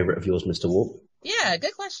an old favorite of yours, Mr. Warp? Yeah,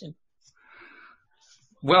 good question.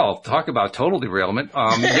 Well, talk about total derailment.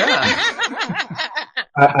 Yeah.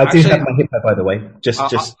 I do have my hippo, by the way. Just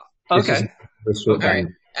okay. All right.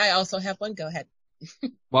 I also have one. Go ahead.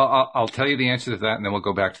 Well, I'll tell you the answer to that, and then we'll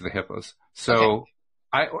go back to the hippos. So,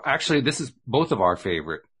 this is both of our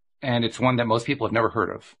favorite, and it's one that most people have never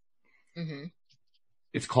heard of. Mm-hmm.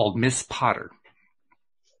 It's called Miss Potter.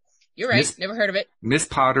 You're right. Never heard of it. Miss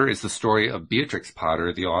Potter is the story of Beatrix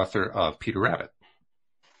Potter, the author of Peter Rabbit.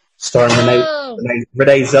 Starring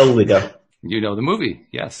Renee Zellweger. You know the movie,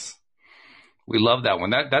 yes. We love that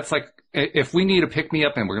one. That's like, if we need a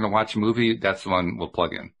pick-me-up and we're going to watch a movie, that's the one we'll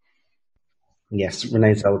plug in. Yes,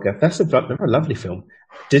 Renee Zellweger. That's a lovely film.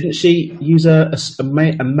 Didn't she use a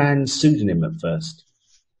man's pseudonym at first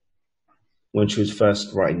when she was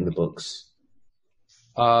first writing the books?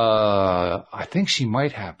 I think she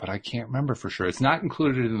might have, but I can't remember for sure. It's not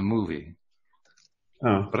included in the movie.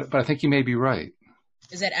 Oh, but I think you may be right.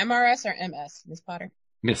 Is it MRS or MS, Miss Potter?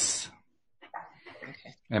 Miss.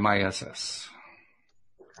 Okay. MISS.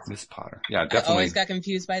 Miss Potter. Yeah, definitely. I always got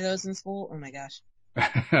confused by those in school. Oh my gosh.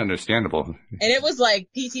 Understandable. And it was like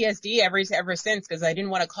PTSD ever since, because I didn't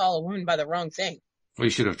want to call a woman by the wrong thing. We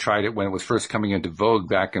should have tried it when it was first coming into vogue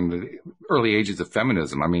back in the early ages of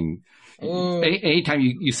feminism. I mean, anytime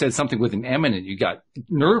you said something with an M in it, you got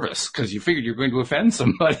nervous because you figured you're going to offend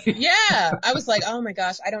somebody. Yeah. I was like, oh my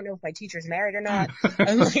gosh, I don't know if my teacher's married or not.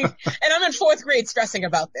 And I'm in fourth grade stressing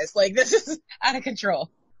about this. Like, this is out of control.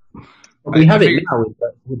 Well, we have it now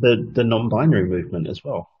with the non-binary movement as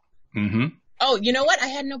well. Mm-hmm. Oh, you know what? I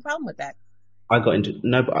had no problem with that. I got into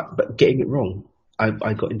but getting it wrong,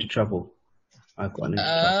 I got into trouble.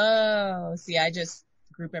 See, I just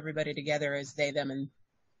group everybody together as they, them, and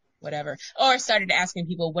whatever. Or started asking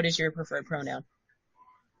people, what is your preferred pronoun?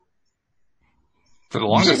 For the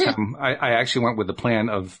longest time, I actually went with the plan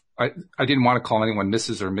of, I didn't want to call anyone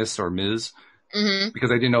Mrs. or Miss or Ms. Mm-hmm.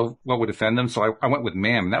 Because I didn't know what would offend them. So I went with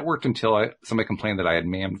ma'am. And that worked until somebody complained that I had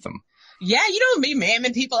ma'amed them. Yeah, you don't be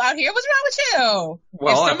mamming people out here. What's wrong with you?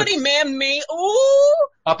 Well, if somebody mammed me, ooh.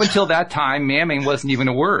 Up until that time, mamming wasn't even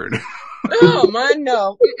a word. Oh, man,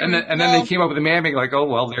 no. And then they came up with the mamming, like, oh,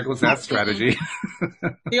 well, there goes that strategy.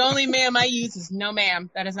 The only ma'am I use is no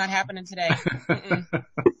ma'am. That is not happening today.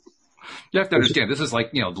 You have to understand, this is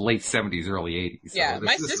like, the late 70s, early 80s. Yeah, so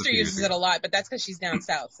my sister uses it a lot, but that's because she's down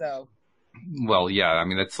south, so. Well, yeah, I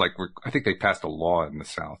mean, that's like, I think they passed a law in the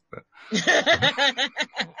South, but.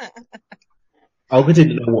 Olga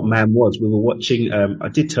didn't know what ma'am was. We were watching, I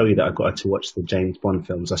did tell you that I got her to watch the James Bond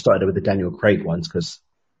films. I started with the Daniel Craig ones because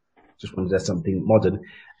just wanted to do something modern.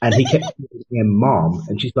 And he kept calling her mom.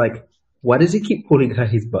 And she's like, why does he keep calling her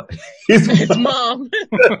his mom?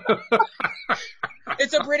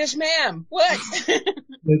 It's a British ma'am. What?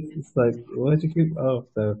 It's like, why do you keep, I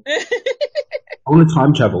want to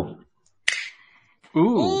time travel.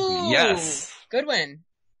 Ooh, yes. Good one.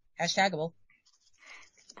 Hashtagable.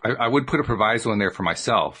 I would put a proviso in there for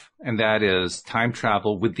myself, and that is time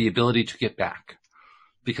travel with the ability to get back.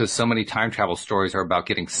 Because so many time travel stories are about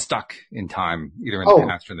getting stuck in time, either in the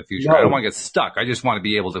past or in the future. No. I don't want to get stuck. I just want to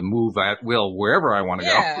be able to move at will wherever I want to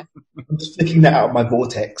go. I'm sticking that out of my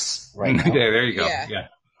vortex right now. There you go. Yeah.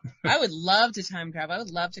 I would love to time travel. I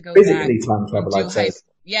would love to go back Physically time and travel, do I'd say.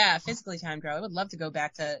 yeah, physically time travel. I would love to go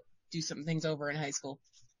back to do some things over in high school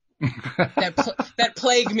that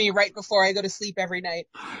plague me right before I go to sleep every night.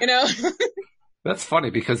 You know? That's funny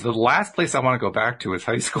because the last place I want to go back to is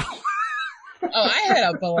high school. Oh, I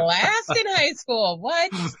had a blast in high school.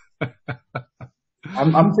 What?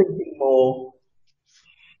 I'm thinking more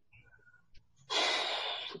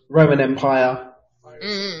Roman Empire.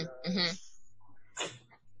 Mm-hmm.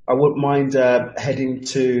 I wouldn't mind heading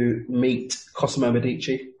to meet Cosimo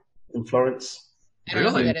Medici in Florence. I don't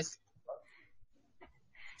know who that is.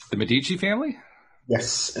 The Medici family?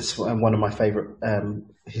 Yes, it's one of my favorite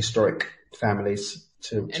historic families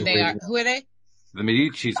to And they read. are, who are they? The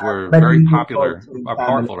Medicis were very popular, or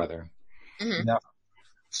powerful rather. Mm-hmm. Yeah.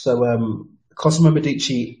 So Cosimo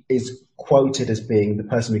Medici is quoted as being the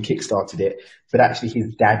person who kickstarted it, but actually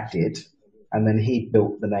his dad did, and then he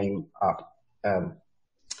built the name up.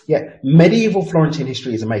 Yeah, medieval Florentine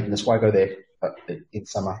history is amazing. That's why I go there in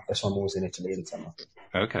summer. That's why I'm always in Italy in summer.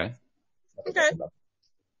 Okay. Okay.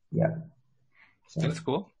 Yeah. So, That's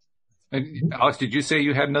cool. And Alex, did you say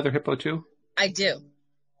you had another hippo too? I do.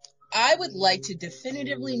 I would like to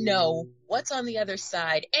definitively know what's on the other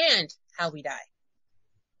side and how we die.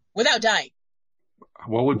 Without dying.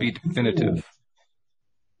 What would be definitive?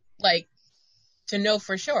 Like, to know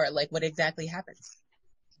for sure, like, what exactly happens.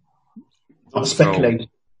 not speculating.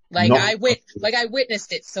 Like, Not- I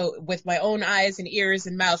witnessed it, so with my own eyes and ears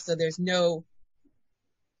and mouth, so there's no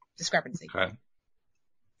discrepancy. Okay.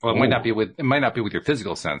 Well, it might not be with your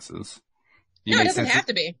physical senses. You No, may it doesn't sense have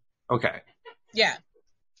to be. Okay. Yeah.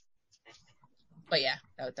 But yeah,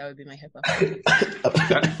 that would be my hippo.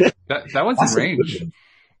 That one's That's in a range. good one.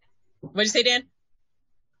 What'd you say, Dan?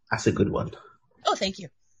 That's a good one. Oh, thank you.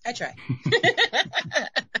 I try.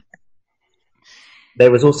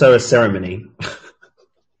 There was also a ceremony.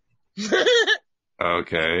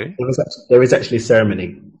 Okay. There is actually a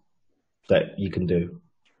ceremony that you can do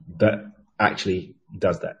that actually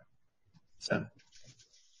does that. So,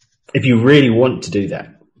 if you really want to do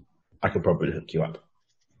that, I could probably hook you up.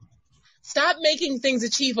 Stop making things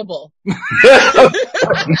achievable.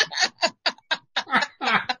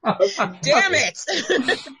 Damn it!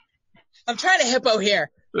 I'm trying to hippo here.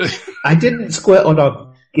 I didn't squirt on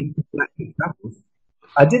our intergalactic travels.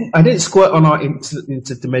 I didn't squirt on our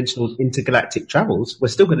intergalactic travels. We're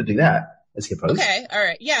still going to do that as hippos. Okay, all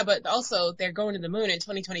right, yeah, but also they're going to the moon in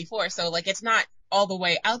 2024, so like it's not all the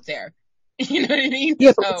way out there. You know what I mean?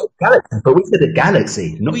 Yeah, So, but we said a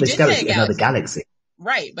galaxy, not We this did say a galaxy, another galaxy.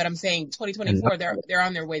 right, but I'm saying 2024, they're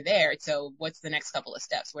on their way there. So what's the next couple of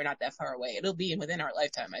steps? We're not that far away. It'll be within our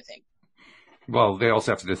lifetime, I think. Well, they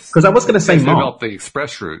also have to just Because I was going to say develop the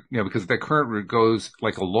express route, because the current route goes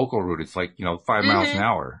like a local route. It's like 5 miles an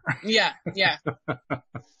hour. Yeah, yeah.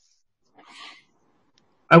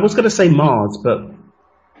 I was going to say Mars, but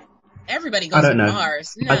Everybody goes I don't to know.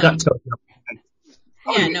 Mars. No. I got to.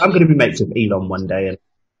 Yeah, no. I'm going to be mates with Elon one day, and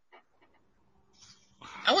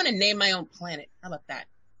I want to name my own planet. How about that?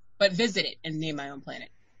 But visit it and name my own planet.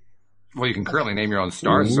 Well, you can currently name your own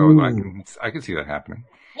stars, so I can see that happening.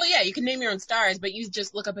 Well, yeah, you can name your own stars, but you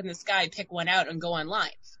just look up in the sky, pick one out, and go online.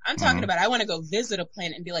 I'm talking about I want to go visit a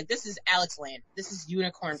planet and be like, this is Alex Land. This is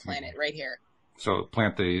Unicorn Planet right here. So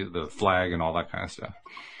plant the flag and all that kind of stuff.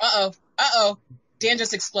 Uh-oh. Dan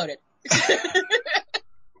just exploded.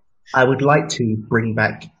 I would like to bring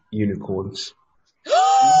back unicorns.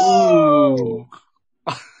 Oh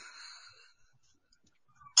my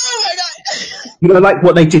god! Like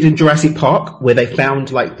what they did in Jurassic Park, where they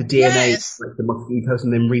found like the DNA Yes. of the mosquitoes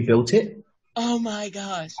and then rebuilt it. Oh my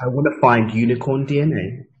gosh. I want to find unicorn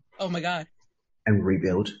DNA Oh my god. and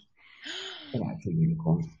rebuild an actual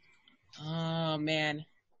unicorn. Oh man.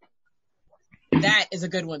 That is a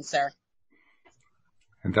good one, sir.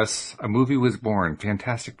 And thus a movie was born,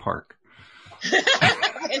 Fantastic Park.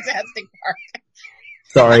 Fantastic Park.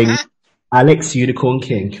 Starring Alex Unicorn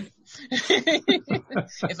King.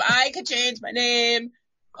 If I could change my name,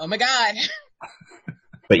 oh my god.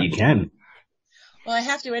 But you can. Well, I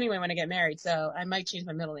have to anyway when I get married, so I might change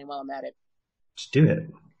my middle name while I'm at it. Just do it.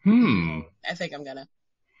 I think I'm gonna.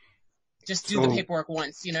 Just do the paperwork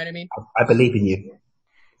once, you know what I mean? I believe in you.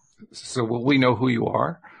 So will we know who you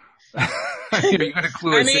are? You got to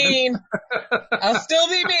clue I us in? mean, I'll still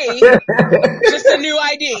be me. Just a new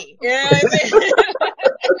ID. You know what I mean?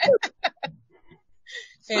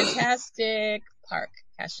 Fantastic Park.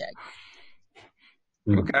 #.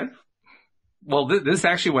 Okay. Well, this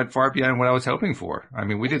actually went far beyond what I was hoping for. I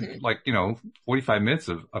mean, we did 45 minutes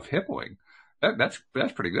of hippoing. That's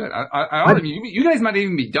pretty good. I don't, you guys might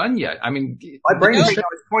even be done yet. I mean, My brain is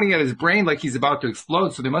pointing at his brain like he's about to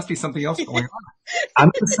explode. So there must be something else going on.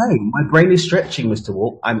 I'm the same. My brain is stretching, Mr.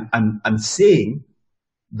 Walt. I'm seeing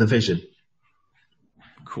the vision.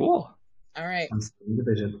 Cool. All right. I'm seeing the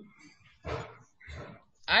vision.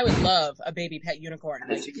 I would love a baby pet unicorn.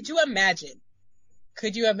 Like, could you imagine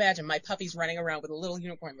my puppies running around with a little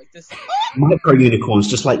unicorn like this? Micro unicorns,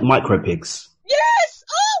 just like micro pigs. Yes!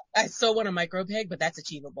 Oh! I still want a micro pig, but that's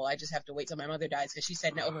achievable. I just have to wait till my mother dies because she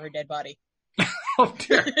said no over her dead body. Oh,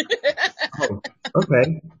 dear. Oh,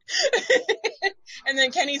 okay. And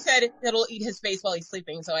then Kenny said it'll eat his face while he's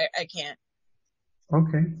sleeping, so I can't.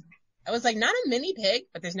 Okay. I was like, not a mini pig,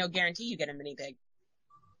 but there's no guarantee you get a mini pig.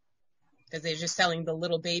 Because they're just selling the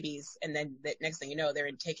little babies, and then the next thing you know, they're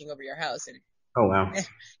taking over your house, and Oh, wow.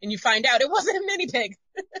 and you find out it wasn't a mini pig.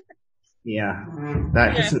 Yeah.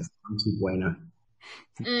 That isn't too bueno.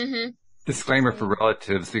 Mm-hmm. Disclaimer for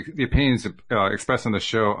relatives. The opinions expressed on the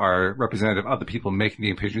show are representative of the people making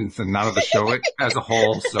the opinions and not of the show as a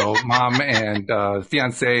whole. So mom and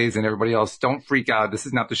fiancés and everybody else, don't freak out. This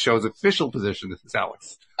is not the show's official position. This is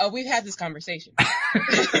Alex. Oh, we've had this conversation.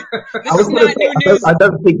 This is not new news. I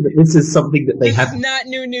don't think that this is something that they have. This is not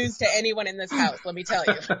new news to anyone in this house, let me tell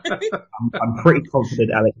you. I'm pretty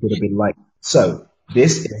confident Alex would have been like, so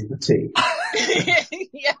this is the tea.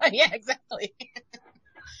 Yeah, exactly.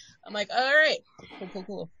 I'm like, all right,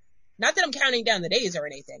 cool. Not that I'm counting down the days or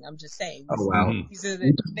anything. I'm just saying. Oh, wow. These are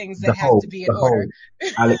the things that have to be in order.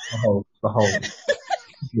 Alex, the hole.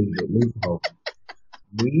 Leave the hole.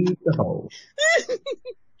 Leave the hole. Do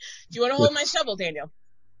you want to hold my shovel, Daniel?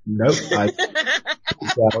 Nope. Let's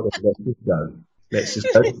just go. Let's just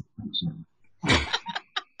go.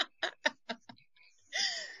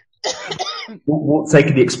 We'll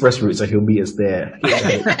take the express route so he'll meet us there.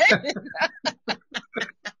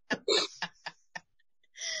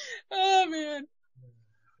 Oh, man.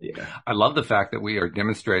 Yeah. I love the fact that we are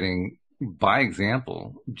demonstrating by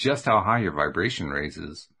example just how high your vibration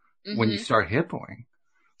raises when you start hippoing.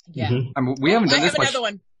 Yeah. I mean, we haven't done this much. Another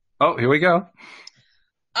one. Oh, here we go.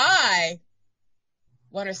 I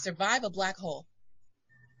want to survive a black hole.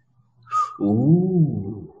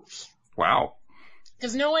 Ooh. Wow.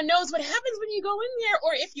 Because no one knows what happens when you go in there,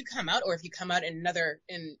 or if you come out, in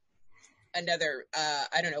another,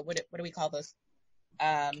 I don't know, what do we call those?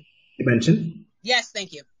 Dimension? Yes,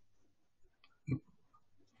 thank you.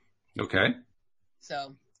 Okay.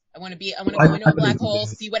 So I want to go into a black hole,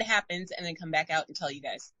 see what happens, and then come back out and tell you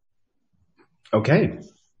guys. Okay.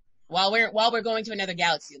 While we're going to another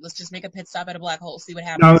galaxy, let's just make a pit stop at a black hole, see what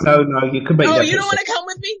happens. No, you can make that. Oh, you don't want to come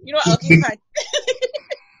with me? You know, okay, fine.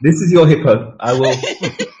 This is your hippo. I will.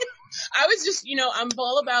 I was just, I'm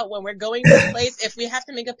all about when we're going to a place, if we have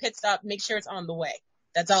to make a pit stop, make sure it's on the way.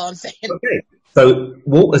 That's all I'm saying. Okay. So,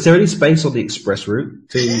 Walt, is there any space on the express route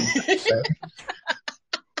to?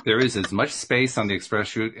 There is as much space on the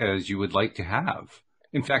express route as you would like to have.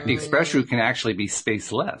 In fact, the express route can actually be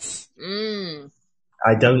spaceless.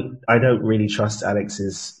 I don't really trust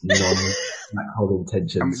Alex's non-black hole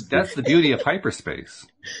intentions. That's the beauty of hyperspace.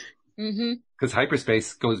 Mm-hmm. Because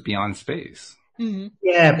hyperspace goes beyond space. Mm-hmm.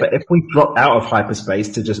 Yeah, but if we drop out of hyperspace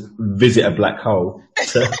to just visit a black hole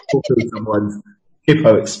to fulfill someone's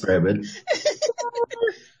hippo experiment.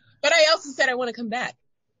 But I also said I want to come back.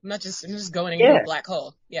 I'm just going into a black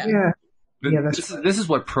hole. Yeah. This is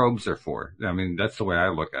what probes are for. I mean, that's the way I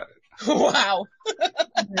look at it. Wow.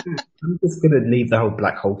 I'm just going to leave the whole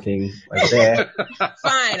black hole thing right there.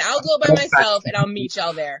 Fine. I'll go by myself and I'll meet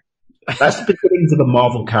y'all there. That's the beginnings of a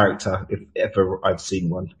Marvel character, if ever I've seen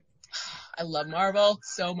one. I love Marvel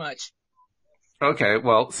so much. Okay,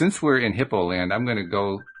 well, since we're in Hippo Land, I'm going to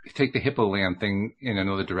go take the Hippo Land thing in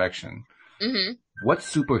another direction. Mm-hmm. What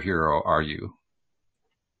superhero are you?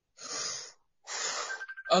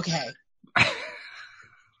 Okay.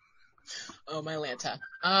 Oh, my Lanta.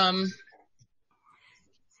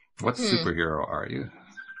 What superhero are you?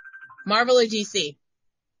 Marvel or DC?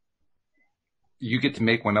 You get to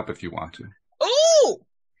make one up if you want to. Ooh!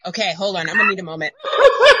 Okay, hold on. I'm going to need a moment.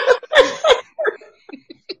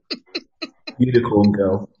 Unicorn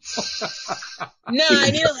girl. No, I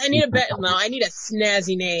need a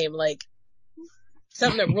snazzy name, like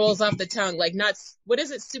something that rolls off the tongue, like not, what is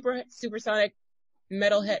it? Supersonic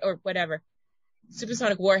metalhead or whatever.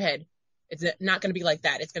 Supersonic warhead. It's not going to be like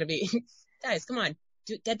that. It's going to be, guys, come on.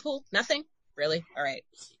 Deadpool? Nothing? Really? All right.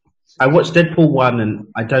 I watched Deadpool 1 and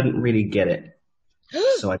I don't really get it.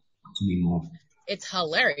 So I want to be more. It's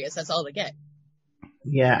hilarious. That's all they get.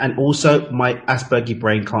 Yeah, and also my Asperger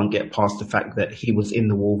brain can't get past the fact that he was in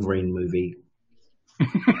the Wolverine movie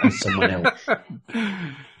as someone else.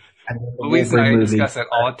 And then the Louise and I Wolverine movie. discuss that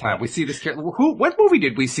all the time. We see this character. What movie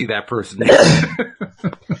did we see that person in?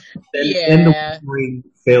 Then the Wolverine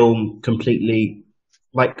film completely,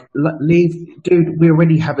 like, leave, dude, we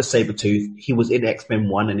already have a Sabretooth. He was in X-Men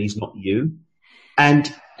 1 and he's not you. And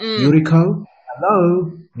Yuriko,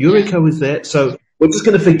 hello, Yuriko is there. So we're just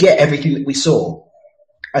going to forget everything that we saw.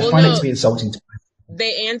 I find it to be insulting to me.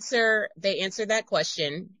 They answer that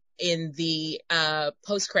question in the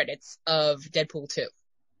post credits of Deadpool 2.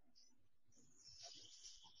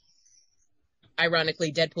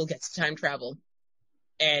 Ironically, Deadpool gets time travel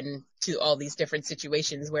and to all these different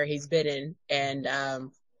situations where he's been in, and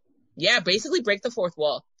basically break the fourth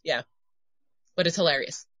wall. Yeah, but it's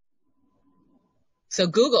hilarious. So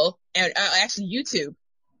Google and actually YouTube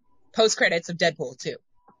post credits of Deadpool 2.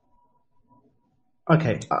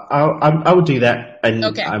 Okay, I will do that, and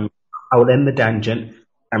okay. I will end the tangent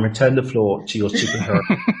and return the floor to your superhero.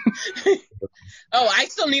 Oh, I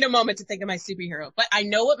still need a moment to think of my superhero, but I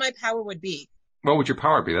know what my power would be. What would your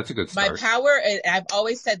power be? That's a good start. My power, I've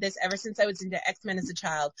always said this ever since I was into X-Men as a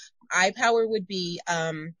child. My power would be,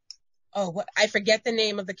 I forget the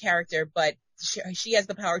name of the character, but she has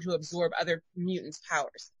the power to absorb other mutants'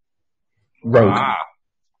 powers. Rogue.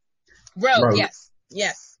 Rogue.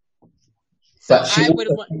 Yes. But she would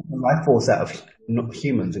take the life force out of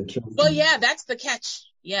humans and kill them. Well, yeah, that's the catch.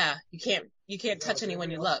 Yeah, you can't touch anyone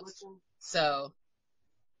you love. So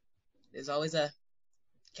there's always a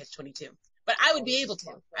catch-22. But I would be able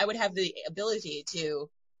to. I would have the ability to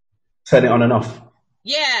turn it on and off.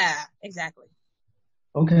 Yeah, exactly.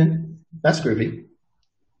 Okay, that's groovy.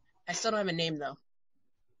 I still don't have a name though.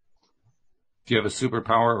 Do you have a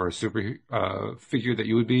superpower or a super figure that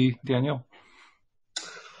you would be, Daniel?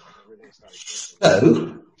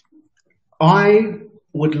 So, I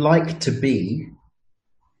would like to be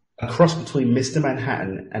a cross between Mr.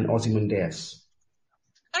 Manhattan and Ozymandias.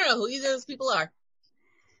 I don't know who either of those people are.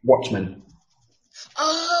 Watchmen.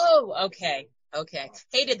 Oh, okay.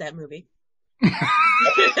 Hated that movie. I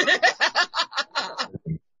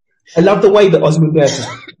love the way that Ozymandias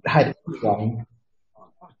had one.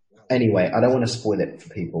 Anyway, I don't want to spoil it for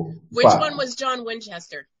people. Which one was John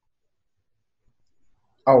Winchester?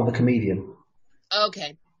 Oh, the comedian.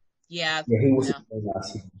 Okay. Yeah. Yeah, he wasn't very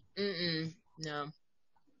nice. No.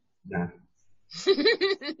 Nah.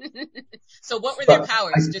 So what were their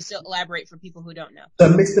powers? Just to elaborate for people who don't know. So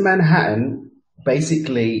Mr. Manhattan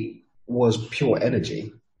basically was pure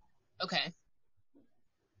energy. Okay.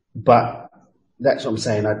 But that's what I'm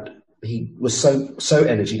saying. He was so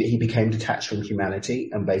energy that he became detached from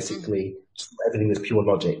humanity and basically everything was pure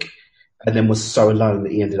logic. And then was so alone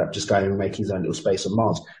that he ended up just going and making his own little space on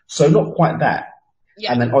Mars. So not quite that.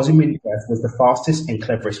 Yeah. And then Ozymandias was the fastest and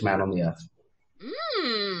cleverest man on the earth.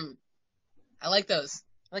 I like those.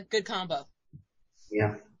 I like good combo.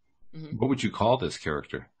 Yeah. Mm-hmm. What would you call this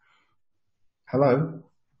character? Hello?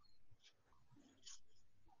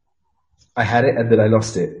 I had it and then I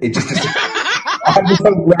lost it. It just I had this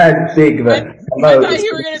whole grand thing that hello. I thought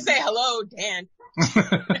you were going to say hello, Dan.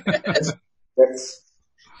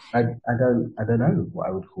 I don't know what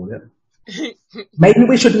I would call it. Maybe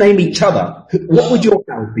we should name each other. What would your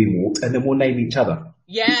power be, Walt? And then we'll name each other.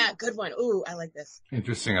 Yeah, good one. Ooh, I like this.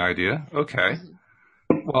 Interesting idea. Okay.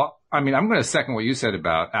 Well, I mean, I'm going to second what you said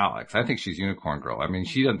about Alex. I think she's Unicorn Girl. I mean,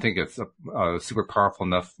 she doesn't think it's a super powerful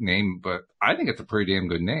enough name, but I think it's a pretty damn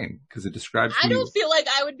good name because it describes I don't feel like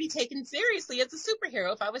I would be taken seriously as a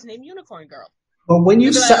superhero if I was named Unicorn Girl. Well, when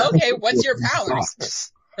you sat okay, what's your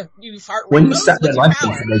powers? You fart when you sat there like this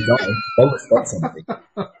and they'll respect something.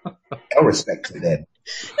 They'll respect it then.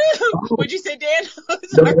 What'd you say, Dan?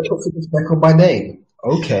 They'll put some respect on my name.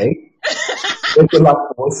 Okay. Good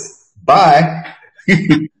luck, boss. Bye.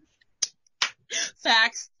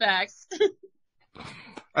 Facts.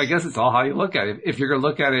 I guess it's all how you look at it. If you're going to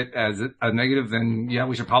look at it as a negative, then yeah,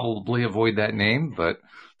 we should probably avoid that name. But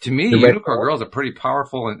to me, Unicorn Girl is a pretty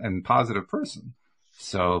powerful and positive person.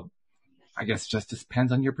 So I guess it just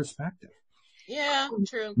depends on your perspective. Yeah,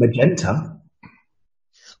 true. Magenta.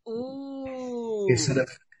 Ooh. Instead of,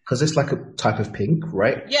 because it's like a type of pink,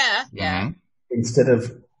 right? Yeah. Mm-hmm. Instead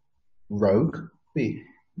of rogue, be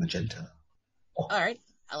magenta. Oh. All right.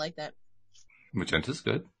 I like that. Magenta's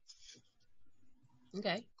good.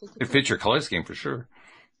 Okay. Cool. It fits your color scheme for sure.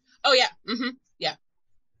 Oh, yeah. Mm-hmm. Yeah.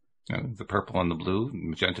 You know, the purple and the blue,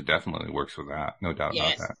 magenta definitely works with that. No doubt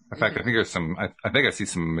about that. In fact, I think there's I think I see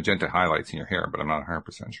some magenta highlights in your hair, but I'm not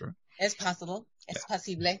 100% sure. It's possible. It's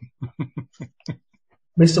possible.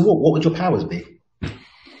 Mr. Walt, what would your powers be?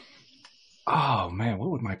 Oh, man,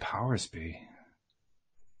 what would my powers be?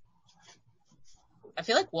 I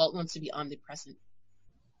feel like Walt wants to be omnipresent.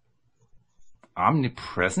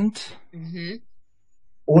 Omnipresent? Mm-hmm.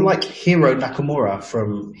 Or like Hiro Nakamura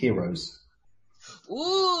from Heroes.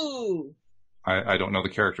 Ooh. I don't know the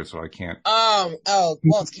character, so I can't. Well,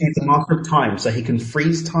 it's He's the canceled. master of time, so he can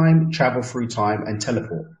freeze time, travel through time, and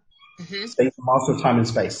teleport. Mm-hmm. So he's the master of time and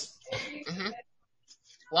space. Mm-hmm.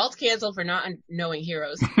 Well, it's canceled for not knowing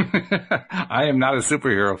Heroes. I am not a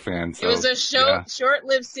superhero fan, so. It was a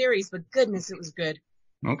short-lived series, but goodness, it was good.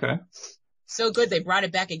 Okay. So good, they brought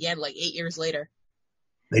it back again like 8 years later.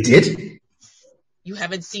 They did? You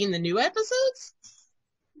haven't seen the new episodes?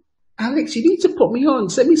 Alex, you need to put me on.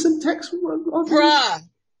 Send me some text. Bruh.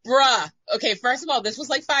 Okay, first of all, this was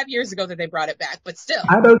like 5 years ago that they brought it back, but still.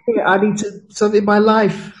 I don't care. I need something in my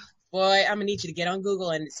life. Boy, I'm gonna need you to get on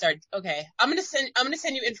Google and start. Okay, I'm gonna send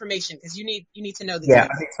you information because you need to know these Yeah,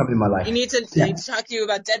 things. I need something in my life. I need to talk to you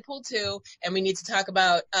about Deadpool 2, and we need to talk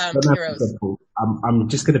about Heroes. I'm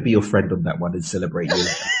just going to be your friend on that one and celebrate you.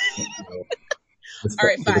 All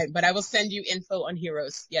right, fine, but I will send you info on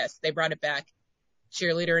Heroes. Yes, they brought it back.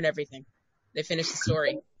 Cheerleader and everything. They finished the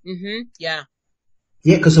story. Mm-hmm. Yeah.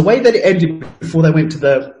 Yeah, because the way that it ended before they went to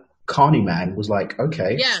the Carney Man was like,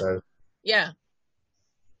 okay. Yeah. So. Yeah.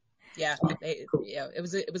 Yeah.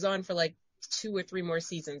 It was on for like 2 or 3 more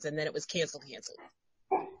seasons, and then it was canceled.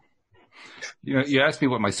 You know, you asked me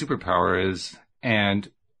what my superpower is, and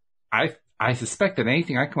I suspect that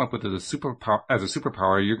anything I come up with as a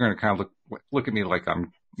superpower, you're going to kind of look at me like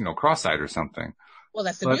I'm, cross-eyed or something. Well,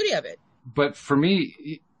 that's the beauty of it. But for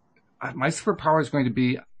me, my superpower is going to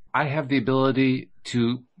be I have the ability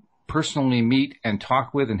to personally meet and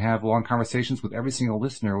talk with and have long conversations with every single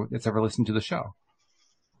listener that's ever listened to the show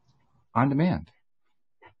on demand.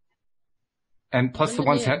 And plus the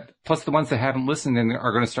ones that haven't listened and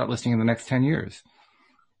are going to start listening in the next 10 years.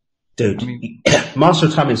 Dude, Master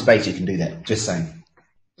of Time and Space, you can do that. Just saying.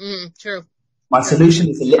 True. My solution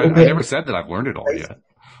is a little bit. I never said that I've learned it all yet.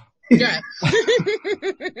 Yeah.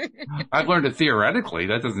 I've learned it theoretically.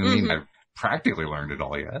 That doesn't mean I've practically learned it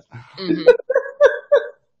all yet. Mm-hmm.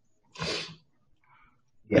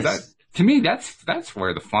 Yes. To me, that's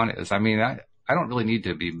where the fun is. I mean, I don't really need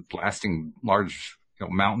to be blasting large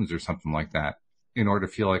mountains or something like that in order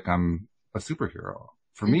to feel like I'm a superhero.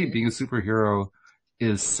 For me, being a superhero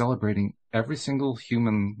is celebrating every single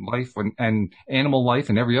human life and animal life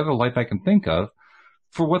and every other life I can think of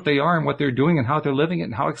for what they are and what they're doing and how they're living it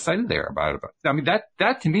and how excited they are about it. I mean,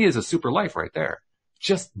 that to me is a super life right there.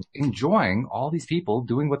 Just enjoying all these people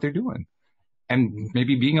doing what they're doing and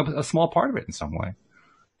maybe being a small part of it in some way.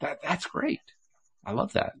 That's great. I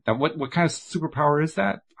love that. Now, what kind of superpower is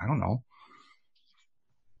that? I don't know.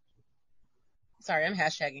 Sorry, I'm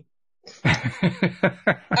hashtagging.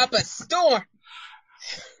 Up a storm.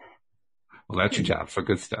 Well, that's your job. So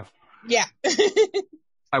good stuff. Yeah.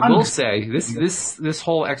 I will say this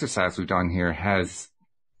whole exercise we've done here has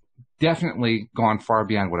definitely gone far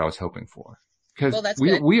beyond what I was hoping for. Because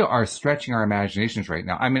we are stretching our imaginations right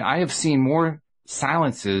now. I mean, I have seen more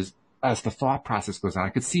silences as the thought process goes on. I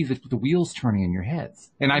could see the wheels turning in your heads.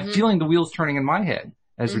 And I'm feeling the wheels turning in my head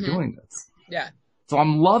as you're doing this. Yeah. So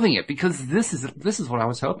I'm loving it because this is what I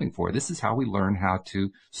was hoping for. This is how we learn how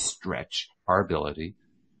to stretch our ability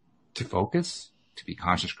to focus, to be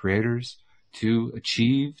conscious creators, to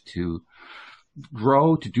achieve, to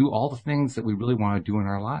grow, to do all the things that we really want to do in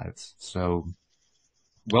our lives. So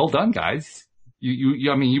well done, guys.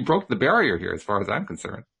 You broke the barrier here as far as I'm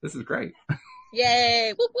concerned. This is great.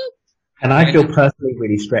 Yay. Whoop, whoop. And I feel personally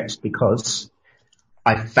really stretched because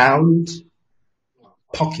I found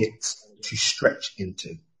pockets to stretch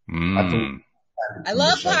into. I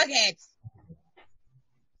love pockets.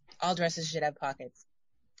 All dresses should have pockets.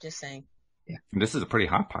 Just saying. Yeah. This is a pretty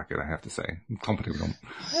hot pocket, I have to say. Company room.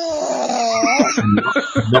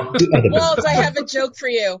 Walt, I have a joke for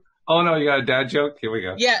you. Oh no, you got a dad joke? Here we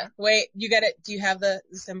go. Yeah, wait, you got it. Do you have the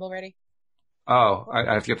symbol ready? Oh,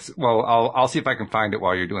 I have to get, well, I'll see if I can find it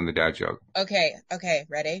while you're doing the dad joke. Okay,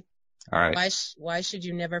 ready? All right. Why should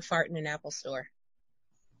you never fart in an Apple store?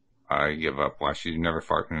 I give up. Why should you never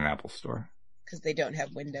fart in an Apple store? Because they don't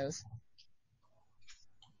have windows.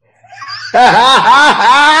 I've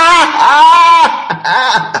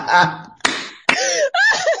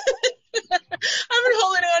been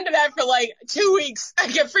holding on to that for like 2 weeks. I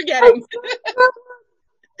kept forgetting.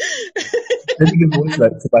 Sending a voice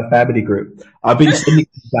note to my family group. I've been sending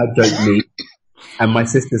dad joke me, and my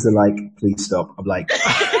sisters are like, "Please stop." I'm like, I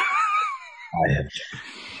have.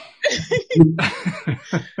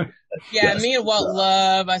 Yeah, me and Walt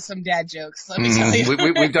love some dad jokes. Let me tell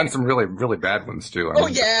you. We've done some really, really bad ones too.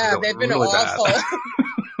 They've been really awful.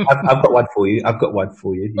 I've got one for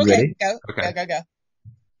you. You ready? Go.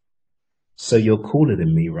 So you're cooler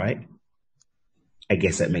than me, right? I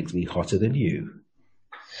guess that makes me hotter than you.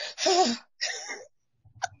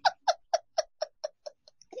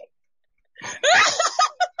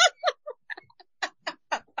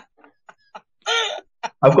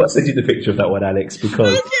 I've got to send you the picture of that one, Alex,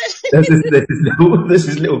 because there's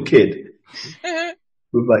this little kid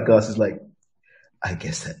with like glasses like, I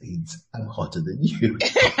guess that means I'm hotter than you.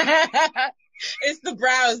 It's the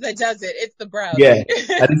brows that does it. It's the brows. Yeah.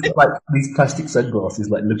 And he's got like these plastic sunglasses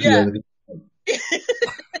like looking over the...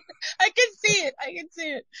 I can see it. I can see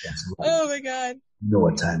it. Right. Oh my God. You know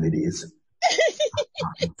what time it is.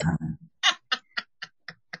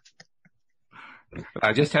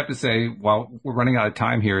 I just have to say, while we're running out of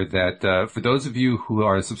time here, that for those of you who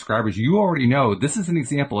are subscribers, you already know this is an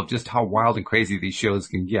example of just how wild and crazy these shows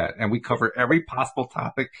can get. And we cover every possible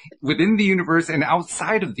topic within the universe and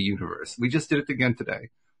outside of the universe. We just did it again today.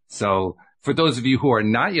 So for those of you who are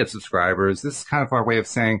not yet subscribers, this is kind of our way of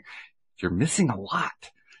saying you're missing a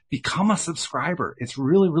lot. Become a subscriber. It's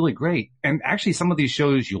really, really great. And actually, some of these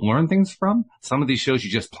shows you learn things from. Some of these shows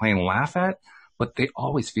you just plain laugh at, but they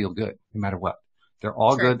always feel good, no matter what. They're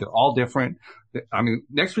all good. They're all different. I mean,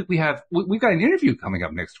 next week we've got an interview coming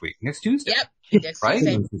up next week, next Tuesday. Yep. Next right?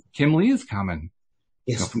 Tuesday. Kim Lee is coming.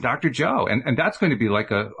 Yes. From Dr. Joe. And that's going to be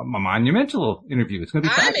like a monumental interview. It's going to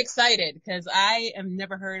be I'm excited because I have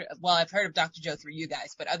never heard, I've heard of Dr. Joe through you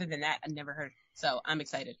guys, but other than that, I've never heard. So I'm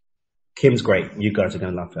excited. Kim's great. You guys are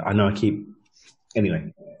going to love it. I know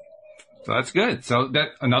anyway. So that's good. So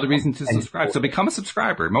that's another reason to subscribe. So become a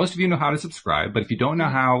subscriber. Most of you know how to subscribe, but if you don't know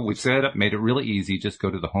how, we've set it up, made it really easy. Just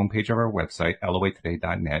go to the homepage of our website,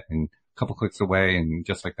 loatoday.net, and a couple clicks away, and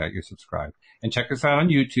just like that, you're subscribed. And check us out on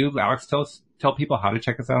YouTube. Alex, tell people how to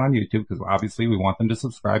check us out on YouTube, because obviously we want them to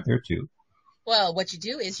subscribe there too. Well, what you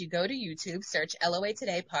do is you go to YouTube, search LOA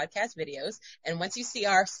Today podcast videos, and once you see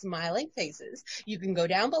our smiling faces, you can go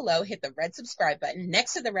down below, hit the red subscribe button.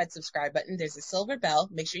 Next to the red subscribe button, there's a silver bell.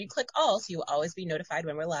 Make sure you click all so you will always be notified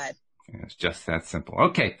when we're live. It's just that simple.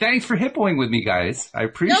 Okay, thanks for hippoing with me, guys. I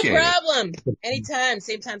appreciate it. No problem. Anytime,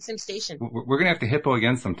 same station. We're going to have to hippo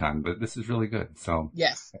again sometime, but this is really good. So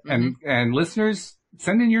yes. And listeners,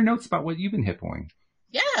 send in your notes about what you've been hippoing.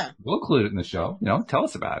 Yeah. We'll include it in the show. Tell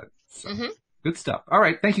us about it. So. Good stuff. All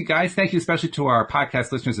right. Thank you, guys. Thank you especially to our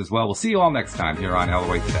podcast listeners as well. We'll see you all next time here on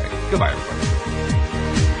LOA Today. Goodbye, everybody.